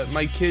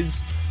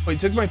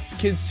 Took my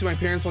kids to my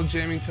parents while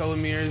jamming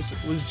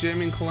Telomeres. Was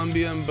jamming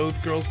Columbia and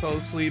both girls fell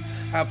asleep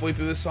halfway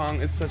through the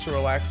song. It's such a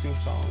relaxing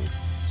song.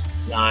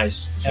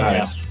 Nice.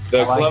 Nice. The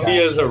I like Columbia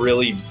that. is a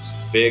really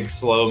big,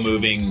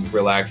 slow-moving,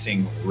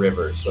 relaxing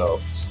river, so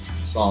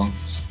the song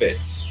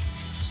fits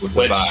with the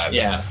Which, vibe.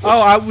 yeah.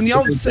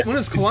 When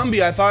it's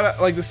Columbia, I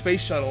thought like the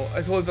space shuttle. I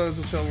totally thought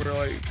that's what we were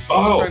like.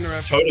 Oh, trying to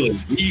reference. totally.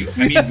 We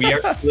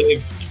actually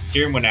live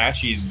here in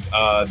Wenatchee.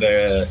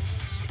 The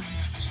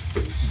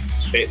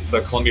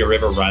Columbia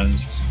River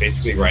runs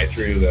basically right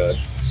through the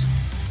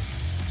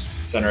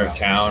center of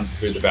town,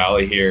 through the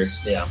valley here.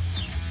 Yeah.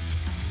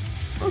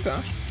 Okay.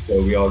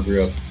 So we all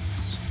grew up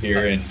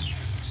here, and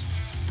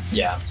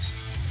Yeah.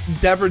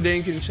 Dapper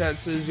Dank in chat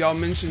says y'all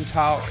mentioned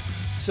Talc.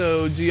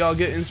 So do y'all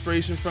get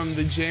inspiration from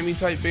the jammy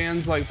type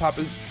bands like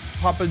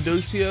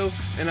Papadosio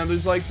and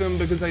others like them?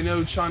 Because I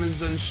know Sean has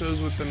done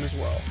shows with them as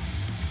well.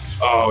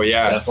 oh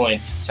yeah, Definitely.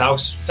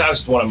 Talc's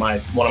one of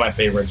my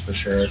favorites for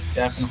sure.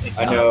 Definitely.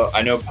 I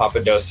know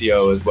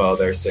Papadosio as well.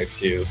 They're sick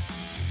too.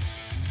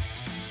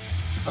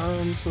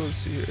 So let's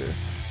see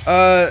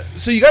here.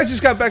 So you guys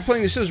just got back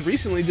playing the shows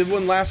recently. Did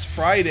one last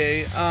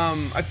Friday.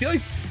 I feel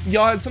like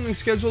y'all had something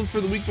scheduled for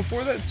the week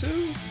before that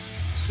too.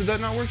 Did that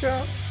not work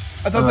out?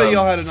 I thought that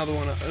y'all had another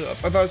one up.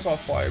 I thought I saw a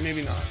flyer.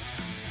 Maybe not.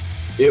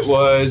 It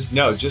was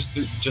just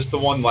the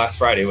one last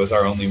Friday was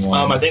our only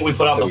one. I think we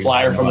put out that the we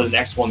flyer put from on. the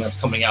next one that's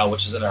coming out,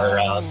 which is in our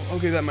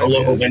Okay, that might our be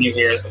local it. venue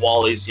here at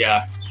Wally's.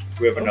 Yeah.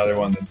 We have another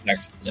one that's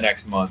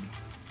next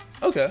month.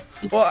 Okay.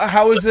 Well,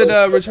 how is it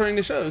returning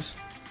to shows?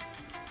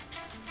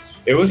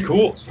 It was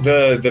cool.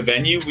 The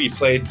venue we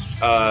played,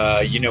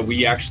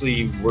 we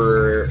actually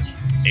were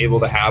able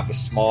to have a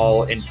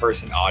small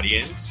in-person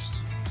audience,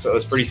 so it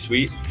was pretty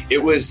sweet. It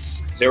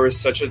was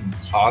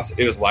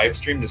live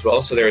streamed as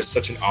well, so there was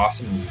such an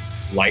awesome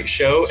light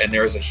show, and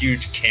there was a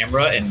huge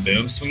camera and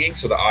boom swinging,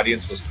 so the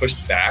audience was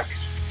pushed back,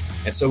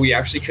 and so we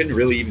actually couldn't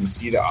really even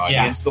see the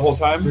audience the whole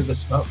time. through the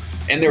smoke.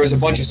 And there was a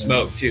bunch of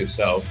smoke too,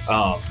 so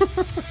but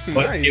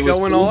Nice. it was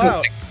Y'all went cool all 'cause,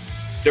 out.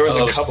 there was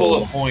Oh, a that's couple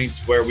cool. of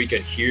points where we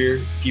could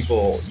hear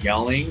people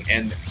yelling,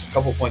 and a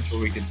couple points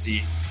where we could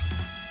see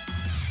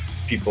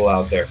people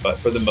out there. But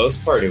for the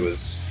most part, it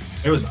was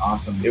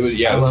awesome.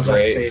 yeah, I it was love that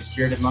great. space.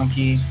 Bearded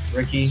Monkey,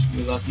 Ricky,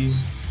 we love you.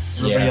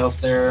 Everybody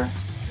else there,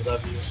 we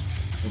love you.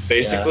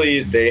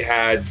 Basically, they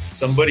had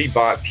somebody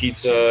bought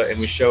pizza, and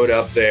we showed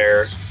up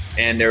there,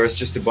 and there was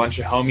just a bunch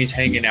of homies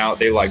hanging out.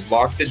 They like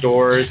locked the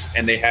doors,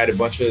 and they had a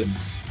bunch of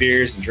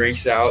beers and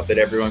drinks out that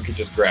everyone could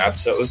just grab.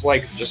 So it was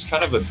like just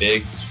kind of a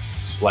big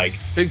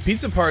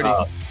pizza party.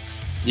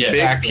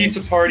 big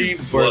pizza party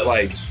where Was.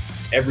 like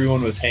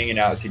everyone was hanging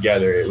out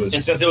together. It was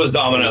And since it was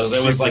Domino's,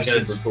 it was super, like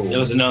super cool. it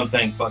was a known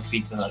thing. Fuck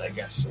Pizza Hut, I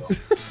guess.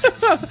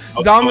 So.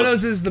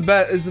 Domino's is the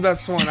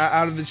best one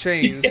out of the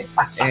chains.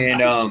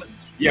 And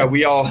yeah,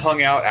 we all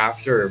hung out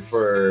after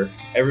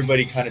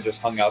everybody kind of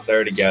just hung out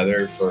there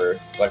together for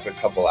like a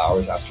couple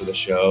hours after the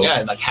show.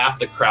 Yeah, like half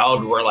the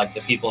crowd were like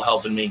the people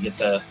helping me get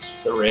the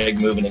rig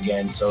moving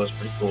again. So it was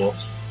pretty cool.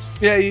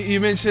 Yeah, you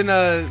mentioned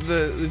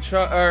the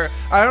truck, or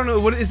I don't know,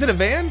 what is it? A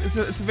van? It's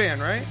a van,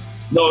 right?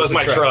 No, it was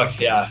It's a my truck. truck.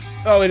 Yeah.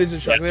 Oh, it is a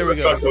truck. Yeah, There we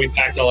the go. truck that we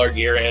packed all our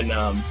gear in.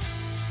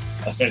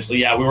 Essentially,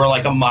 yeah, we were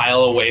like a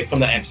mile away from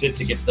the exit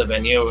to get to the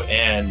venue,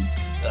 and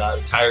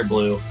the tire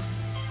blew,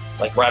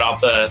 like right off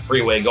the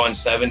freeway going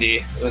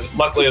 70.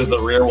 Luckily, it was the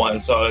rear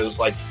one, so it was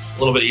like a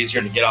little bit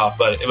easier to get off.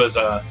 But it was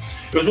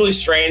really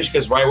strange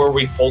because right where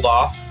we pulled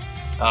off,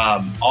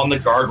 on the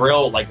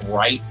guardrail, like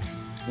right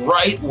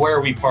where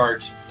we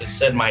parked, it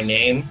said my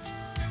name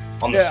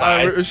on the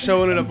side. We're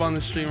showing it up on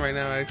the stream right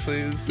now.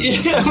 Actually,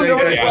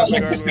 Yeah,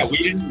 check this out. We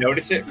didn't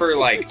notice it for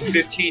like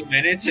 15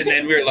 minutes, and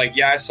then we were like,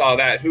 "Yeah, I saw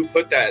that. Who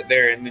put that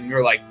there?" And then we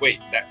were like, "Wait,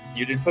 that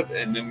you didn't put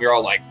that?" And then we were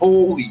all like,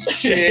 "Holy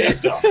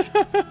shit!"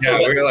 Yeah,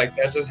 we were like,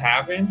 "That just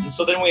happened."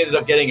 So then we ended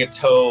up getting a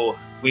tow.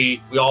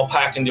 We all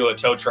packed into a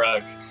tow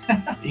truck.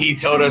 He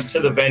towed us to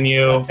the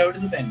venue. Toe to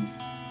the venue.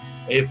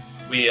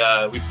 We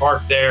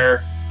parked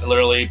there. I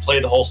literally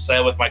played the whole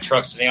set with my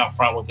truck sitting out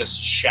front with this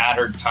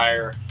shattered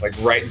tire, Like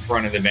right in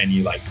front of the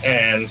venue, like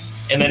and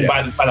then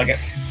by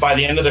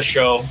the end of the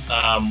show,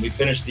 we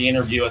finished the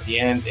interview at the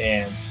end,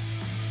 and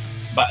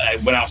I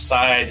went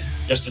outside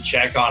just to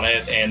check on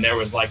it, and there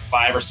was like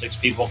 5 or 6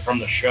 people from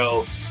the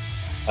show,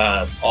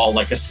 all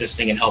like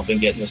assisting and helping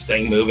getting this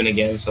thing moving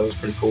again. So it was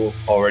pretty cool.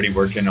 already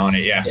working on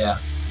it. Yeah. Yeah.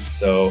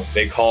 So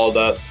they called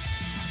up.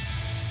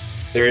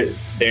 There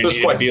was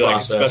needed quite to be the like a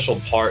process. special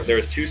part. There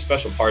was 2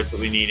 special parts that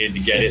we needed to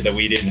get it that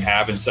we didn't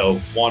have, and so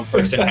one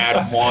person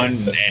had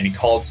one, and he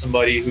called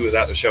somebody who was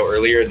at the show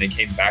earlier, and they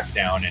came back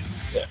down and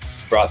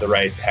brought the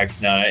right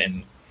hex nut,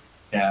 and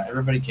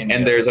Everybody came.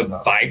 and together. there's a It was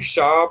awesome. bike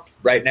shop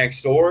right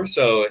next door.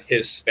 So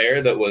his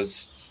spare that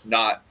was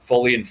not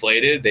fully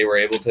inflated, they were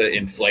able to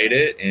inflate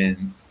it,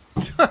 and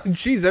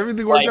Jeez,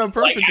 everything worked out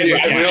perfectly. I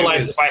Yeah, realized it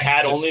was if I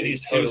had just only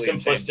these 2 totally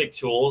simplistic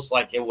tools,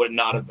 like it would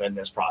not have been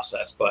this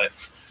process. But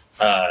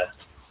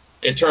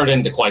it turned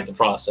into quite the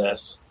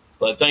process.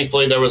 But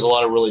thankfully, there was a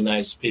lot of really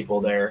nice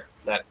people there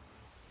that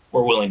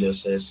were willing to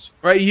assist.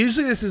 Right,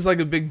 usually this is like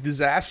a big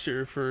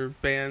disaster for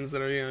bands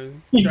that are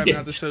driving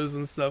out the shows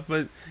and stuff,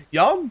 but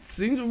y'all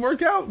seem to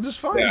work out just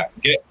fine.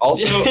 yeah.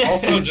 Also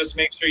just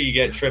make sure you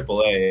get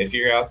AAA if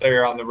you're out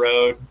there on the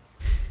road.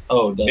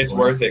 Oh, definitely. It's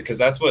worth it because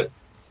that's what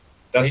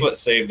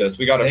saved us.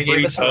 We got a They gave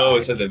free us a tow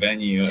ride. to the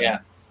venue. Yeah.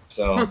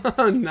 So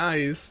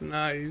Nice.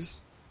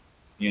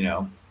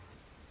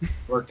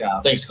 Worked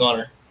out. Thanks,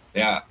 Connor.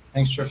 Yeah.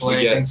 Thanks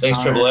AAA. Yeah, Thanks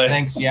thanks, Connor. AAA.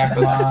 Thanks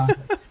Yakima.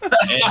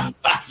 And,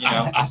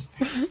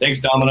 thanks,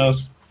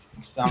 Domino's.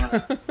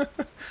 Summer.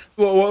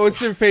 Well, what's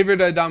your favorite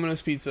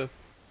Domino's pizza?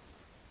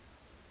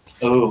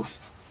 Ooh.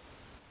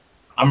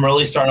 I'm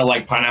really starting to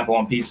like pineapple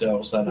on pizza all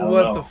of a sudden. I don't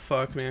What know. the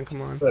fuck, man?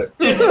 Come on. Those,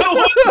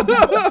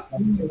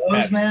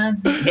 man.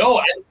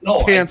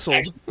 No, Canceled. I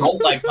actually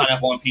don't like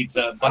pineapple on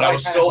pizza, but I I, like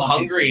was so pineapple on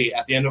hungry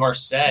at the end of our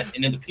set,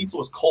 and then the pizza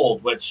was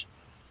cold, which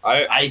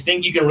I I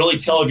think you can really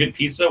tell a good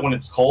pizza when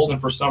it's cold,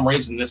 and for some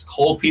reason, this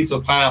cold pizza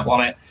with pineapple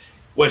on it,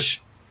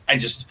 which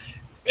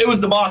it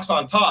was the box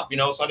on top,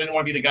 so I didn't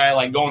want to be the guy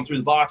like going through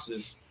the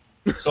boxes.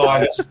 So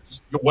I just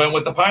went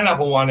with the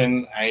pineapple one,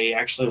 and I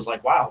actually was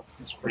like, wow,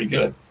 it's pretty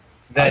good.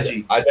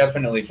 Veggie. I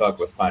definitely fuck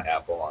with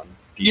pineapple on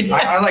pizza.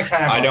 I like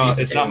pineapple. I don't.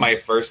 pizza It's too. not my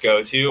first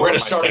go-to. We're or gonna my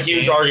start a second.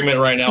 huge argument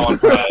right now on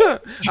I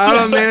don't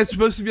know, man. It's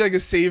supposed to be like a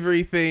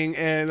savory thing,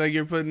 and like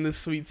you're putting this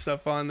sweet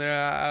stuff on there.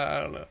 I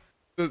don't know.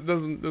 It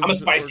doesn't I'm a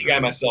spicy guy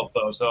myself,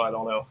 though, so I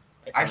don't know.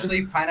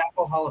 Actually,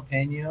 pineapple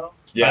jalapeno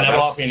Yeah,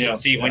 Pineapple that's, jalapeno.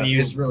 see when Yeah. you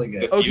is really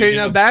good. the Okay, fusion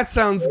now of- that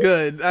sounds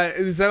good.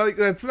 Is that like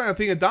that's not a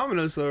thing at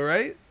Domino's though,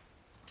 right?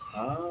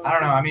 I don't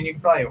know. I mean, you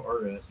can probably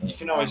order it. You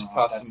can always I don't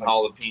know if toss that's some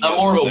like- jalapenos. I'm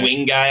more of in a there.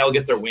 wing guy. I'll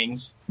get their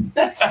wings.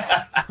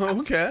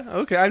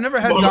 Okay. I've never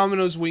had Well-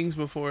 Domino's wings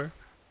before.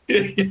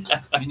 Me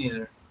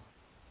neither.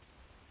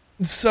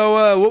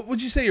 So, what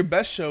would you say your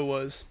best show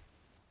was?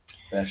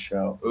 Best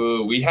show.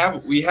 Ooh, we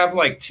have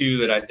like 2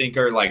 that I think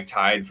are like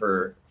tied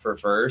for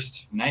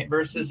first. Night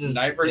Versus is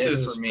Night Versus it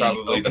is for me.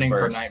 probably the Opening for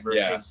first. Night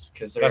Yeah. Versus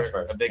because That's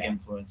they're first, a big yeah.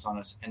 influence on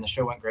us, and the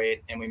show went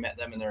great, and we met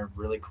them, and they're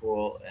really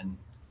cool, and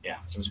yeah,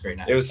 it was a great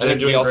night. It was. And they're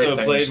We doing also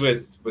great played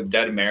things. with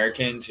Dead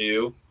American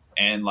too.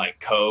 and like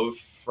Cove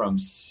from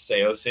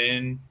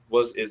Seosin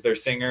is their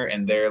singer,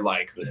 and they're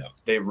like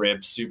they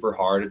rip super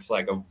hard. It's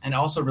like and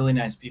also really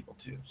nice people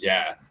too. So.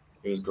 Yeah,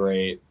 it was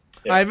great.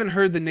 I haven't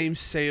heard the name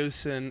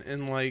Seosin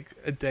in like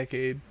a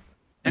decade.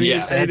 And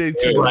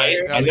right?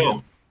 I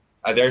know.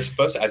 They're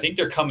supposed to, I think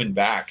they're coming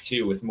back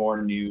too with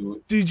more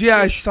new. Dude, yeah,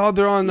 I saw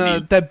they're on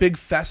that big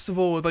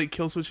festival with like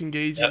Killswitch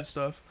Engage and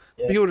stuff.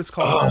 I forget what it's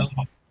called.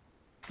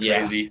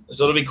 Crazy.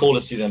 So it'll be cool to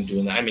see them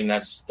doing that. I mean,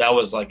 that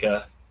was like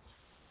a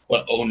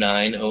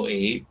 09,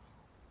 08?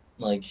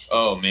 Like,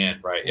 oh man,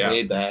 right, yeah,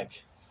 way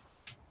back.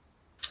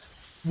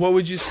 What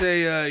would you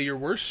say your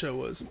worst show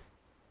was?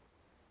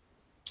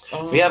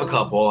 We have a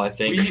couple, I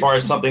think, as far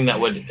as something that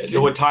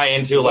would tie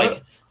into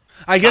like.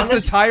 I guess the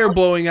tire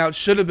blowing out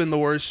should have been the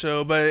worst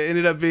show, but it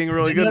ended up being a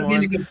really good one.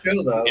 Being a good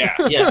show, though.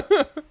 Yeah.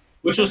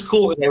 Which was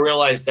cool because I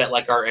realized that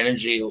like our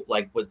energy,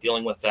 like with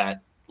dealing with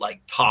that,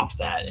 like topped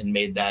that and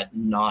made that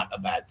not a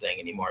bad thing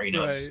anymore. You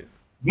know, right. As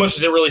much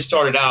as it really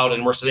started out,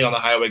 and we're sitting on the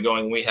highway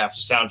going, we have to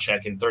sound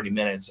check in 30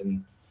 minutes,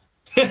 and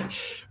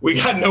we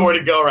got nowhere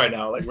to go right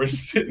now. Like we're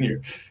just sitting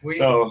here. We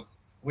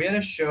had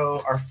a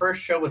show. Our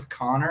first show with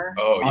Connor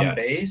on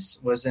bass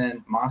was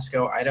in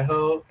Moscow,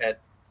 Idaho at.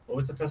 What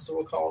was the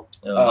festival called?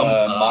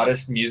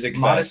 Modest Music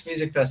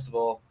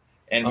Festival.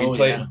 And we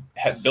played.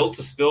 Built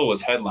to Spill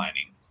was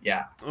headlining.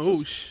 Yeah.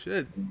 Oh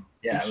shit.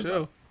 Yeah, it was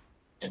awesome.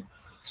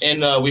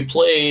 And we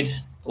played.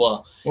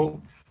 Well,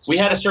 we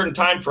had a certain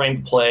time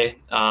frame to play,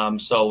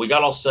 so we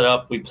got all set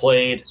up. We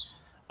played,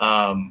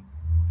 and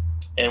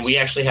we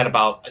actually had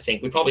about. I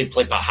think we probably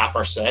played about half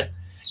our set,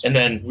 and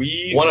then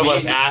one of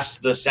us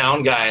asked the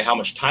sound guy how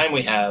much time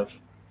we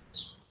have.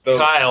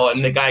 Kyle,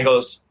 and the guy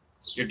goes,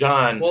 "You're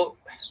done." Well.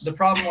 The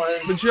problem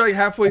was... But you're like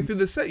halfway through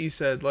the set, you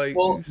said. Like,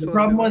 well, the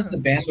problem was the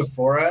band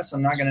before us.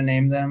 I'm not going to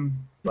name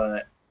them,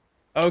 but...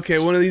 Okay,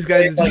 one of these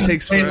guys just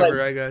takes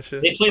forever. I gotcha.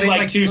 They played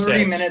like 2 30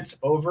 sets. minutes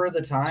over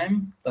the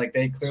time. Like,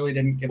 they clearly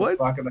didn't give a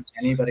fuck about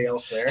anybody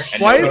else there.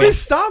 Why did they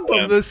stop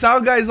them? The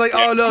sound guy's like,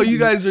 oh, no, you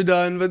guys are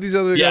done, but these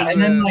other guys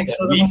and then, like,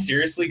 so we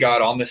seriously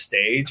got on the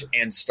stage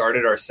and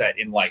started our set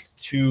in, like,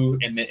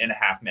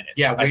 2.5 minutes.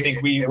 Yeah, I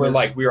think we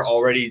were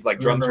already, like,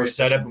 drums were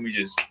set up, and we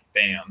just,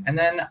 bam. And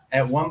then,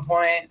 at one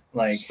point,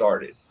 like...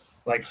 started.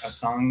 Like, a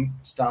song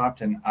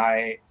stopped, and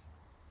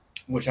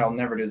which I'll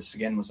never do this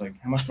again, was like,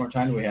 how much more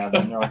time do we have?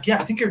 And they're like, yeah,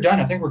 I think you're done.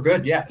 I think we're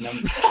good. Yeah. And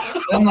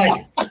then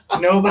like,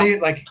 nobody,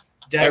 like,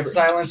 dead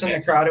silence in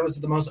the crowd. It was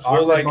the most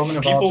awkward moment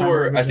of all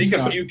time. I think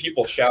a few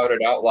people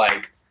shouted out,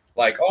 like,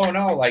 oh,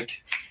 no,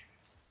 like,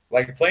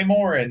 play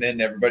more. And then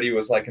everybody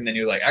was like, and then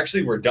he was like,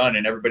 actually, we're done.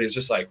 And everybody was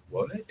just like,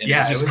 what? And it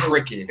was just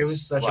crickets. It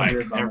was such a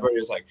weird moment. Everybody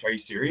was like, are you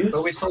serious?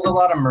 But we sold a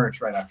lot of merch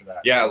right after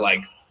that. Yeah,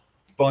 like,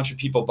 bunch of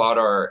people bought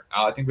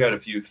I think we had a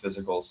few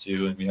physicals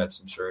too, and we had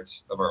some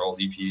shirts of our old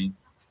EP.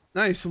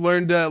 Nice.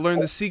 Learned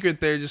the secret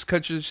there. Just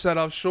cut your set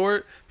off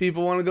short.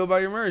 People want to go buy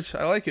your merch.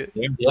 I like it.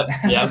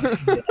 Yeah.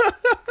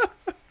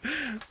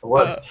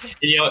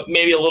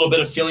 Maybe a little bit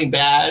of feeling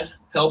bad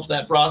helped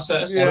that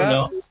process. Yeah. I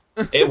don't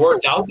know. It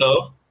worked out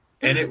though.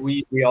 And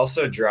we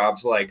also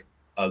dropped like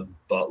a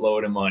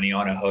buttload of money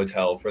on a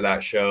hotel for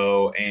that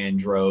show and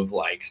drove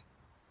like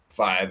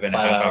 5.5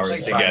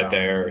 hours to get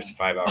there, or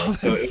 5 hours. Oh,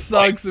 so it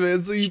sucks,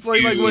 man. So you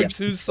played like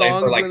 2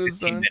 songs for like and it's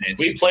done.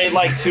 minutes. We played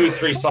like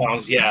 2-3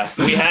 songs. Yeah,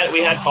 we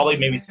had probably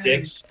maybe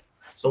 6.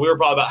 So we were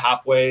probably about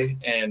halfway.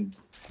 And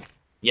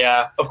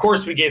yeah, of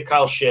course we gave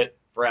Kyle shit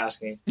for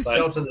asking.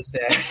 Still to this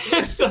day.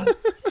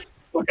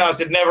 Well, Kyle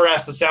said never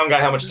ask the sound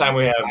guy how much time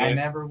we have. I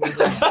never would.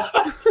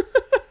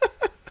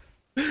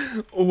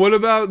 What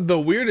about the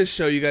weirdest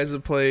show you guys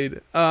have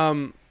played?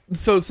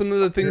 So some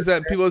of the things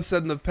that people have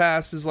said in the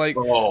past is like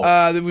we've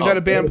had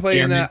a band play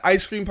in an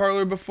ice cream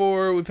parlor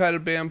before. We've had a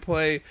band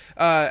play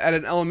at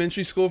an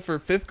elementary school for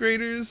 5th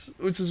graders,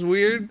 which is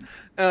weird.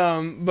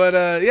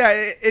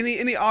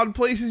 Any odd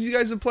places you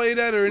guys have played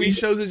at, or any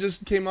shows that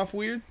just came off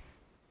weird?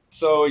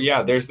 So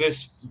yeah, there's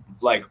this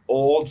like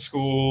old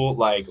school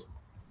like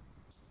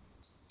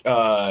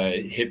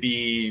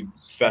hippie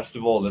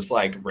festival that's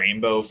like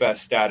Rainbow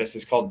Fest status.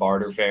 It's called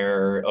Barter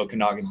Fair,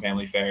 Okanagan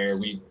Family Fair.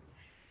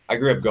 I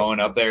grew up going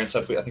up there and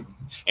stuff. I think,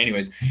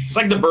 anyways, it's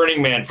like the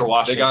Burning Man for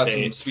Washington State.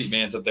 They got some sweet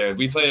bands up there.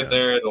 We played up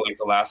there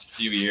the last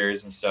few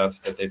years and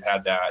stuff that they've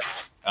had that.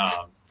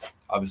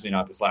 Obviously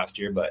not this last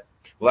year, but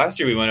last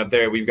year we went up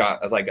there. We've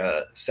got like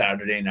a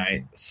Saturday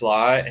night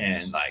slot,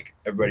 and like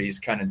everybody's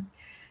kind of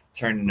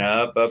turning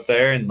up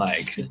there, and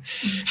like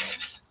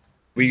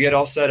we get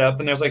all set up,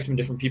 and there's like some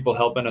different people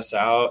helping us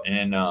out,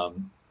 and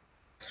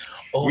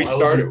we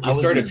started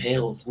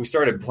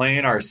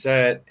playing our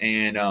set,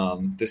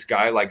 and this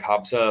guy like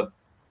hops up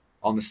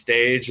on the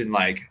stage, and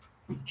like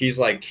he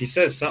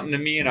says something to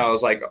me, and I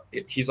was like,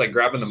 he's like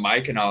grabbing the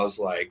mic, and I was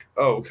like,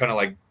 oh, kind of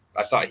like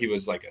I thought he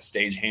was like a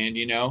stagehand,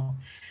 you know.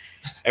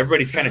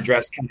 Everybody's kind of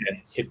dressed kind of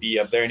hippie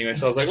up there anyway,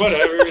 so I was like,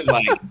 whatever, and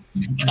like,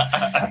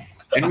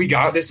 and we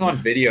got this on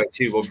video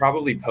too. We'll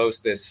probably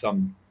post this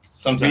sometime.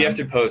 We have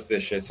to post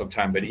this shit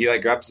sometime. But he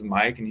like grabs the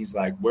mic and he's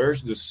like,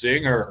 "Where's the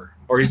singer?"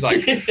 Or he's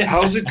like,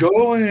 "How's it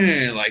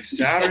going?" Like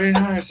Saturday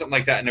night or something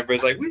like that. And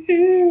everybody's like,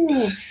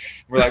 "Woo!"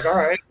 We're like, all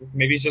right,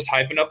 maybe he's just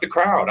hyping up the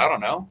crowd. I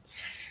don't know.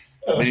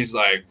 And then he's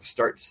like,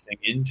 start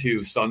singing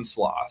to Sun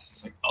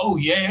Sloth. Like, oh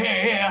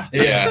yeah.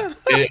 Yeah,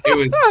 it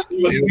was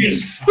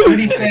What did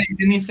he say?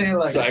 Didn't he say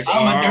like, it's like,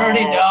 I'm a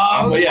dirty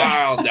dog? I'm a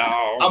wild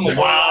dog. I'm a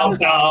wild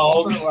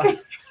dog. That's what it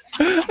was.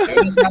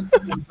 It was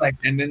like,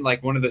 And then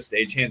like one of the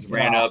stagehands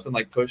ran up and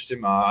like pushed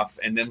him off.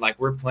 And then like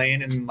we're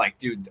playing and like,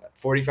 dude,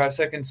 45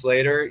 seconds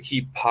later,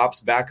 he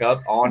pops back up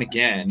on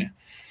again.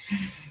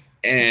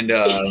 And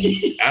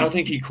I don't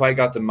think he quite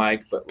got the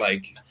mic, but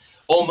like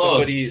Almost. But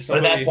at that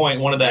somebody point,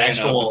 one of the ran up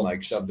actual and,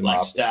 like shoved him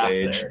off the staff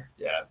stage. there,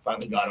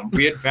 finally got him.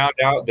 We had found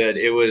out that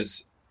he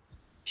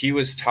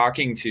was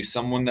talking to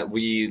someone that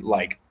we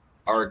like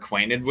are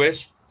acquainted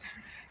with,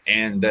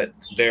 and that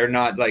they're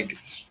not like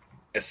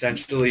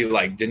essentially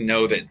like didn't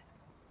know that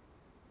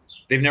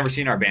they've never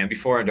seen our band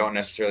before and don't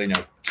necessarily know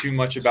too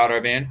much about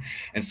our band.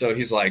 And so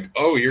he's like,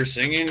 oh, you're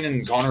singing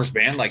in Connor's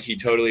band? Like he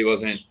totally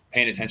wasn't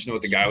paying attention to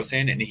what the guy was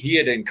saying. And he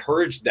had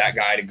encouraged that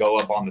guy to go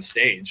up on the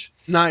stage.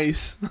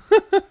 Nice.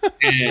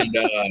 And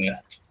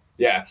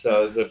yeah,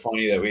 so it was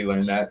funny that we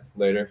learned that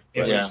later.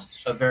 it But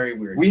was a very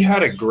weird. we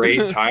had a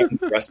great time.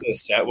 The rest of the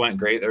set went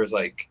great. There was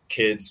like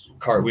kids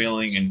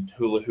cartwheeling and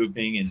hula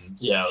hooping and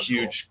Yeah, it was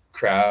huge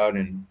crowd.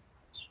 And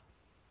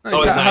Nice.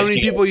 always How nice many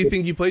being people you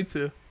think you played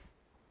to?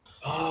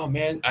 oh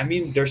man, I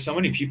mean, there's so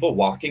many people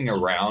walking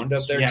around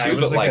up there yeah, too. it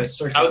was But like like, a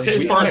circular. I would say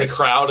as far as the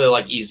crowd,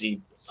 like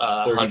easy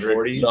 30, 100.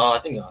 40? No, I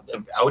think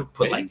I would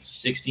put Maybe? like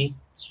 60.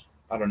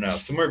 I don't know,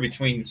 somewhere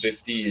between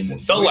 50 and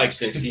It felt like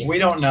 60. we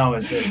don't know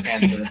is the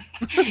answer.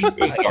 it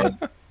was hard.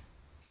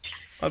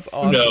 That's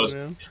awesome, knows?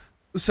 man.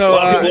 a, So,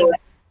 lot of people,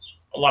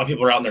 a lot of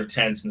people are out in their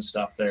tents and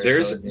stuff there.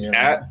 There's so, you know.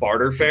 at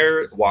Barter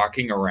Fair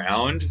walking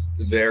around.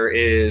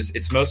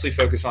 It's mostly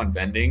focused on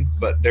vending,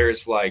 but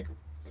there's like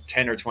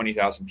 10 or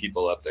 20,000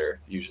 people up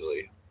there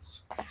usually.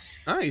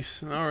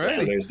 nice. All So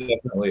right. there's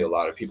definitely a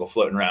lot of people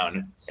floating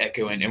around,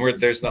 echoing, and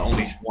there's the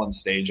only one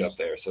stage up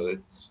there, so the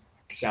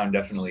sound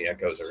definitely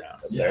echoes around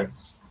up there.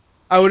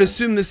 I would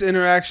assume this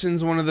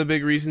interaction's one of the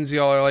big reasons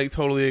y'all are like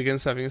totally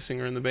against having a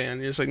singer in the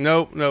band. You're just like,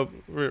 nope,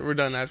 we're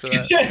done after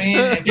that. I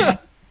mean,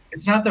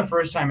 it's not the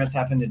first time it's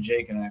happened to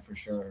Jake and I for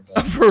sure.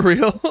 But For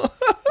real?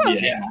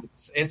 yeah,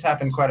 it's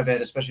happened quite a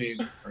bit, especially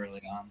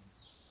early on.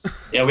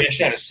 Yeah, we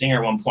actually had a singer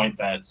at one point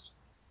that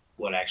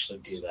would actually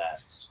do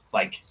that,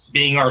 like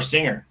being our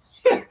singer.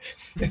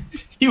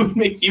 he would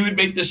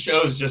make the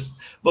shows just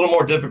a little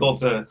more difficult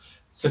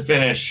to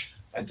finish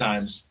at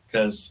times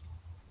because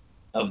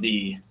of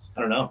the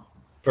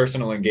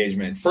Personal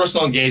engagements.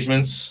 personal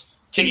engagements,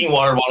 kicking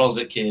water bottles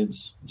at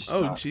kids.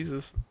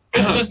 Jesus.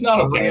 It's just not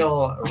a okay.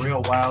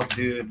 real wild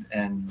dude.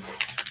 And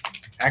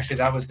actually,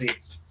 that was the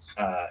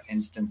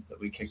instance that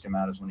we kicked him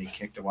out, is when he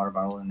kicked a water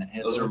bottle and it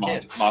hit Those a are little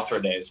kid.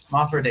 Mothra days.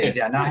 Mothra days,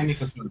 yeah. Now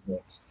Himiko through the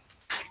kids.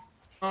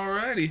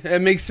 Alrighty.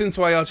 It makes sense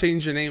why y'all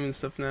changed your name and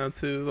stuff now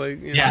too.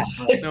 Like, you know,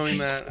 Yeah. knowing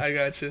that. I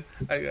got you.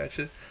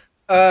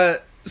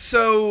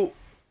 So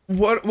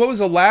what was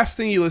the last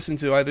thing you listened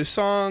to? Either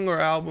song or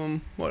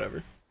album,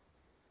 whatever.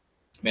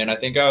 Man, I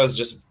think I was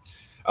just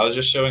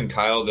showing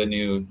Kyle the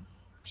new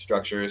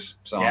Structures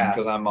song Yeah,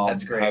 because I'm all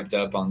that's great. hyped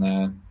up on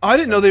that. Oh, I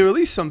didn't know they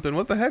released something.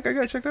 What the heck? I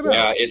gotta check that out.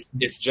 Yeah,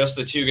 it's just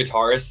the two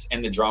guitarists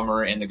and the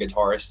drummer, and the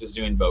guitarist is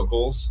doing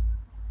vocals.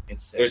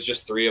 It's There's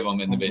just three of them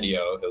in the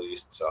video at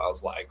least. So I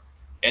was like,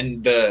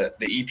 and the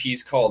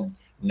EP's called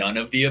None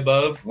of the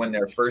Above when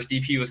their first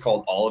EP was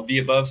called All of the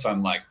Above. So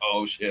I'm like,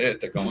 oh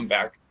shit, they're going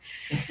back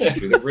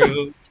to the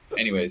roots.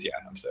 Anyways, yeah,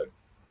 I'm stoked.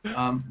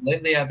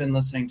 lately I've been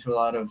listening to a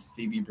lot of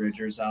Phoebe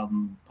Bridgers'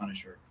 album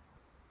Punisher.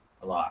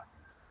 A lot.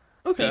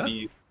 Okay.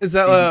 Maybe Is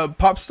that a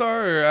pop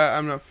star or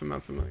I'm not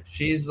familiar?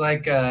 She's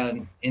like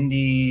an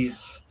indie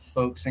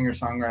folk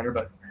singer-songwriter,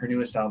 but her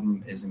newest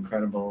album is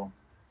incredible.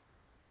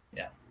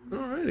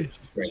 Alrighty.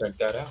 check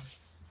that out.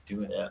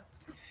 Do it. Yeah.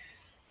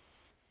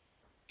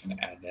 Gonna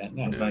add that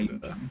What now. about you,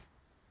 John?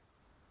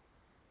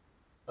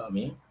 I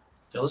mean,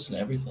 they listen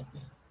to everything.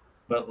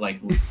 But like,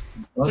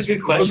 That's a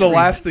good What was question. the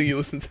last thing you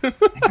listened to?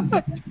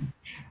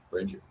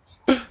 Bridges.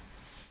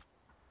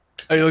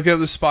 Are you looking at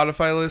the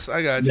Spotify list?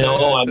 I got you.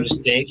 No, I'm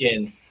just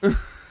thinking. The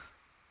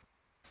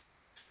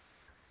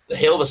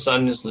Hail the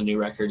Sun is the new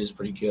record, is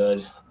pretty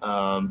good.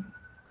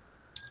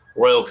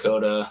 Royal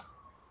Coda.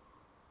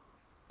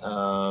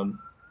 I've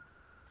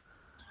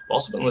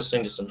also been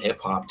listening to some hip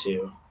hop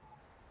too.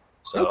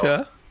 So,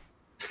 Okay.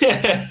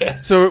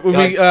 So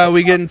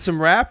we getting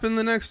some rap in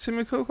the next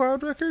Himiko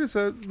Cloud record? Is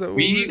that what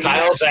We-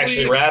 Kyle's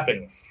actually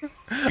rapping.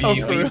 Oh,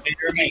 for real?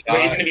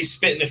 But he's gonna be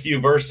spitting a few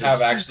verses.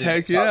 have actually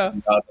Heck been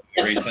talking about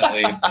them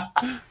recently.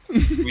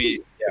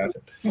 We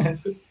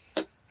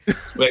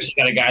We actually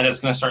got a guy that's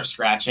gonna start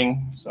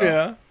scratching. So.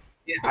 Yeah.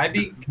 yeah, I'd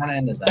be kind of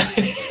into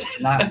that.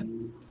 Not,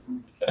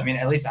 I mean,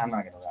 at least I'm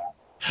not gonna rap.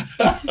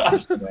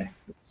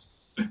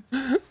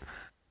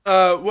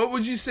 What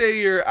would you say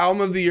your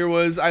album of the year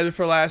was, either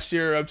for last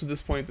year or up to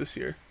this point this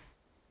year?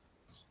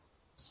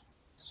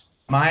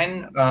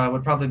 Mine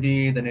would probably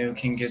be the new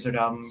King Gizzard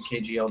album,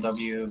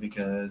 KGLW,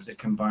 because it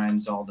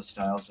combines all the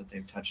styles that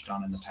they've touched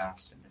on in the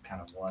past into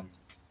kind of one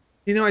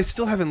You know, I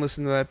still haven't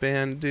listened to that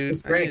band, dude.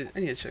 It's great. I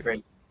need to check.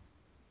 Great.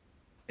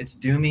 It's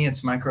doomy,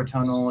 it's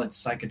microtonal,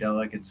 it's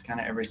psychedelic, it's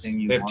kind of everything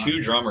you They have want.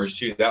 2 drummers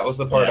too. That was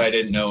the part I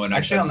didn't know. And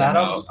actually, I on that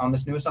album, on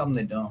this newest album,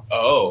 they don't.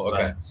 Oh,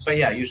 okay. But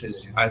yeah, usually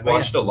they do. I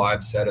watched a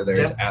live set of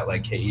theirs Def- at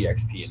like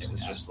KEXP, and it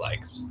was just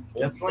like,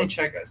 Definitely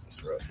check guys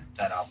destroyed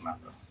that album out,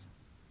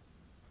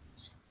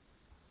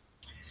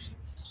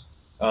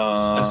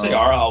 though. I'd say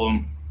our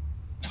album.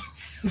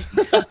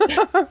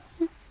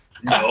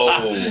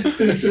 No,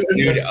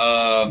 dude.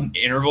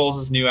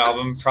 Intervals' new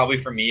album, probably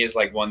for me, is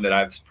like one that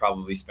I've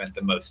probably spent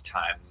the most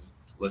time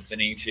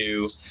listening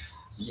to.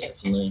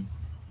 Definitely.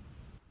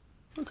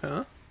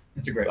 Okay.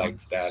 It's a great one.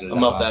 Like that.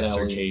 I'm up that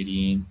alley.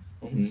 Circadian.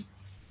 Mm-hmm.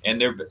 And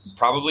they're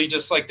probably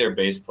just like their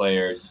bass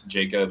player,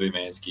 Jacob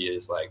Umansky,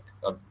 is like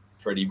a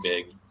pretty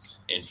big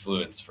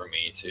influence for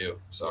me too.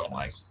 So I'm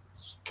like,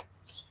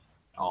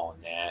 on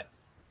that.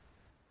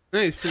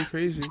 Nice, pretty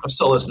crazy. I'm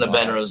still listening to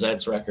Ben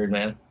Rosette's record,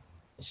 man.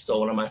 It's still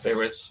one of my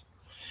favorites.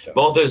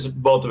 Definitely.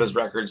 Both of his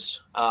records.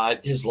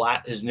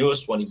 His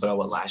newest one he put out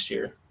last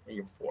year, or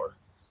year before.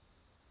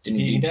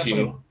 Didn't he do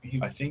 2?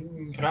 I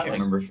think Put I out, can't like,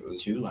 remember if it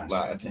was 2 last year,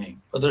 I think.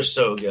 But they're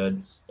so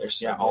good. They're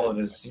so Yeah, good. all of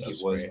his I think it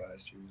stuff's was great.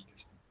 last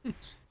year.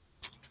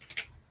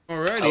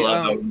 Alrighty. I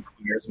love how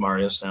weird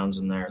Mario sounds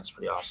in there. It's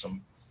pretty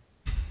awesome.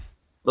 A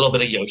little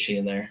bit of Yoshi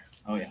in there.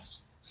 Oh yeah.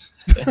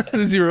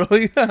 Is he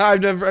really?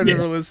 I've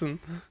never listened.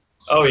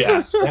 Oh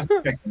yeah,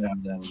 Definitely check it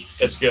out then.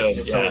 it's good.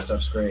 His Yeah. solo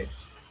stuff's great.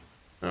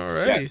 Yeah,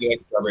 Alrighty. he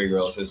likes Strawberry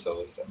Girls, his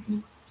solo stuff.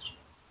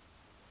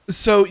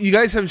 So you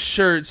guys have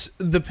shirts.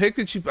 The pic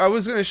that I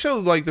was gonna show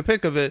like the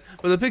pic of it,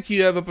 but the pic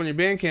you have up on your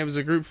Bandcamp is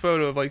a group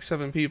photo of like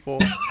 7 people.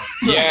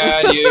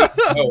 Yeah, dude.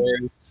 No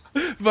worries.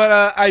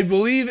 But I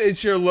believe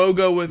it's your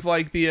logo with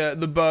like the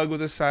bug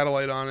with a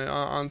satellite on it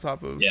on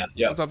top of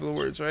on top of the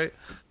words, right?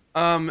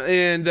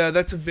 And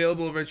that's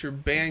available over at your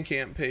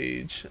Bandcamp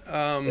page.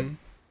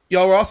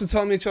 Y'all were also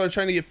telling me that y'all are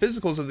trying to get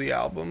physicals of the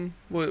album.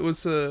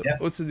 What's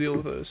the deal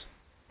with those?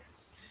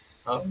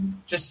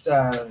 Just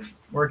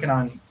working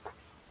on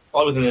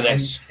Probably within the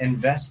next.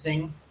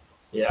 investing.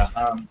 Yeah.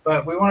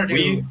 But we want to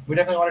do. We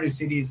definitely want to do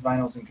CDs,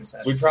 vinyls, and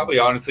cassettes. We probably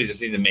honestly just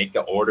need to make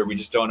the order. We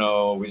just don't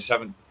know. We just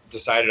haven't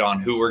decided on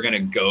who we're going to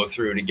go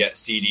through to get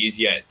CDs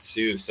yet,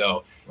 too.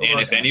 So, and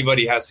if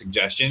anybody has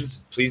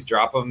suggestions, please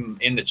drop them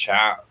in the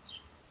chat.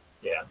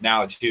 Yeah.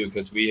 Now too,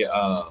 because we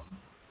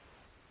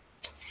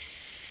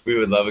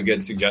would love a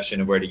good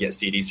suggestion of where to get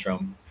CDs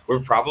from. We're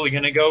probably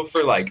going to go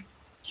for like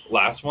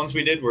last ones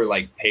we did were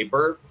like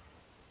paper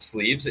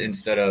sleeves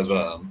instead of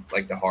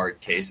like the hard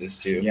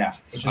cases too. Yeah,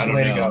 which is the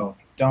way to go.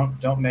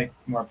 Don't make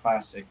more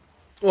plastic.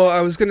 Well,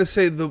 I was gonna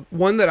say the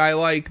one that I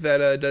like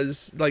that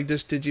does like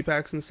just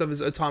digipacks and stuff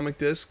is Atomic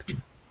Disc.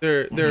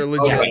 They're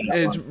legit. Okay.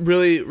 It's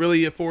really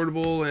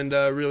affordable and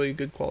really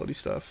good quality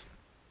stuff.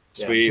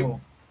 Sweet. Yeah, cool.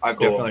 I've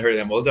definitely heard of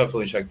them. We'll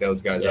definitely check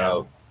those guys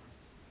out.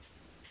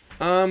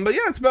 But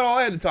yeah, that's about all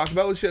I had to talk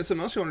about. Unless you had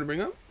something else you wanted to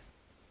bring up.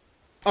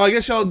 Oh, I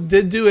guess y'all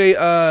did do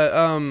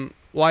a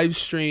live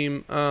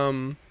stream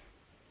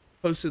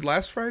posted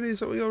last Friday. Is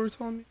that what y'all were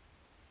telling me?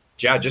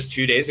 Yeah, just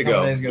 2 days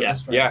ago.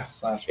 Yeah.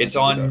 It's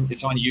on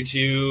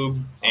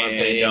YouTube,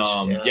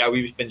 and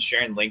we've been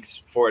sharing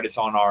links for it. It's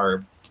on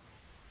our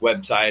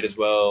website as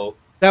well.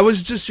 That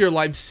was just your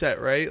live set,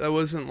 right? That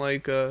wasn't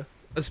like a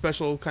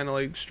special kind of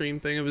like stream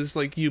thing. It was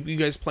like you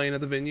guys playing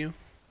at the venue.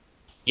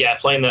 Yeah,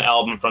 playing the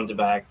album front to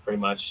back, pretty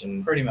much,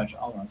 and Pretty much,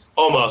 almost.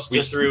 almost We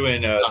just threw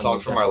in a song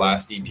from our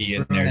last EP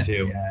in there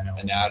too, Yeah, I know.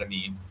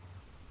 Anatomy.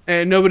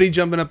 And nobody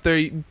jumping up there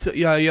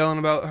yelling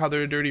about how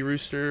they're a dirty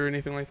rooster or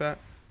anything like that.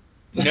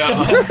 No,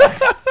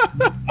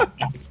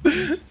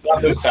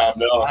 not this time.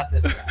 No. Not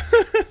this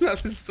time.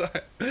 Not this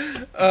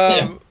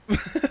time.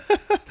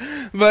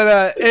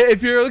 But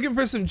if you're looking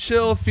for some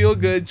chill, feel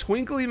good,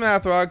 twinkly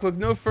math rock, look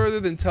no further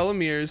than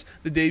Telomeres,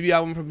 the debut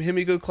album from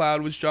Himiko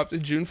Cloud, which dropped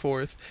on June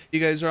 4th. You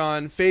guys are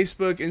on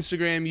Facebook,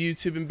 Instagram,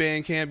 YouTube, and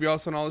Bandcamp. You're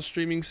also on all the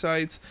streaming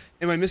sites.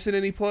 Am I missing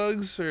any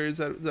plugs, or is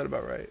that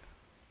about right?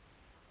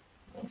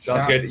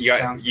 sounds good. You got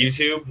Sounds good.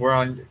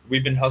 YouTube.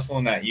 We've been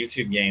hustling that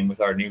YouTube game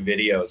with our new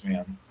videos,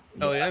 man.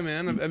 Oh yeah,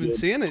 man! I've been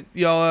seeing it.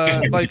 Y'all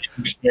like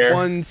Share.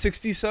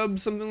 160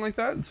 subs, something like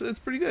that. It's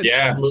pretty good.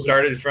 Yeah,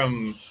 started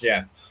from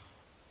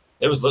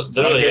It was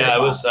literally it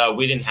was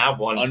we didn't have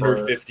one under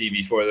for, 50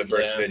 before the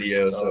first Yeah,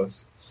 video, so- so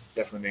it's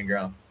definitely been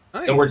ground.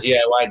 Nice. and we're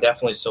DIY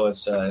definitely. So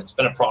it's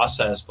been a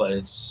process,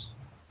 but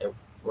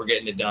we're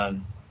getting it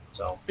done.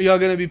 So Are y'all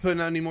gonna be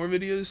putting out any more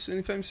videos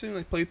anytime soon,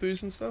 like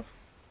playthroughs and stuff?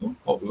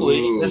 hopefully,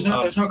 Ooh. There's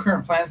no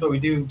current plans, but we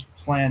do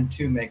plan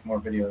to make more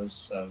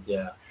videos of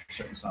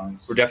certain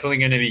songs. We're definitely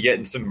going to be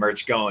getting some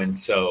merch going,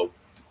 so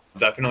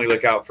definitely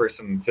look out for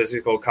some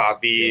physical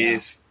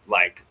copies.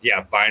 Like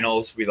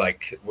vinyls. We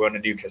want to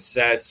do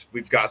cassettes.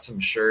 We've got some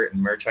shirt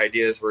and merch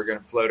ideas we're going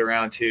to float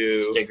around to.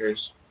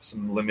 stickers.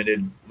 Some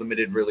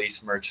limited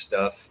release merch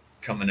stuff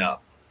coming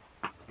up.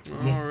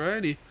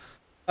 Alrighty.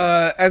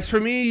 As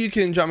for me, you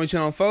can drop my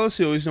channel and follow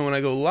so you always know when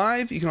I go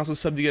live. You can also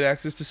sub to get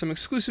access to some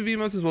exclusive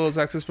emotes as well as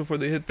access before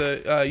they hit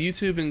the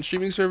YouTube and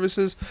streaming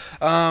services.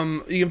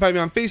 You can find me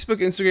on Facebook,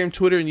 Instagram,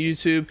 Twitter, and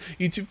YouTube.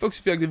 YouTube folks,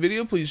 if you like the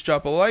video, please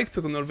drop a like,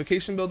 click the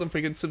notification bell, don't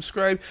forget to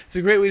subscribe. It's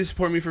a great way to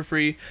support me for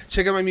free.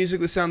 Check out my music,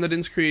 The Sound That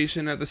Ends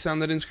Creation, at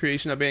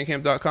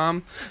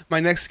thesoundthatenscreation.bandcamp.com. My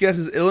next guest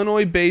is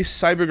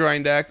Illinois-based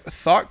cybergrind act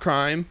Thought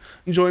Crime.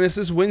 Join us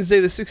this Wednesday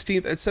the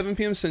 16th at 7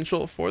 p.m.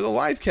 Central for the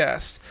live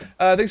cast.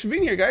 Thanks for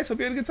being here, guys. Hope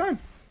you had a good time.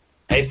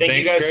 Hey, thank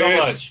you guys so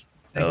much.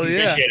 Hell yeah.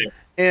 Appreciate it.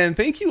 And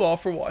thank you all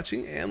for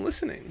watching and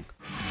listening.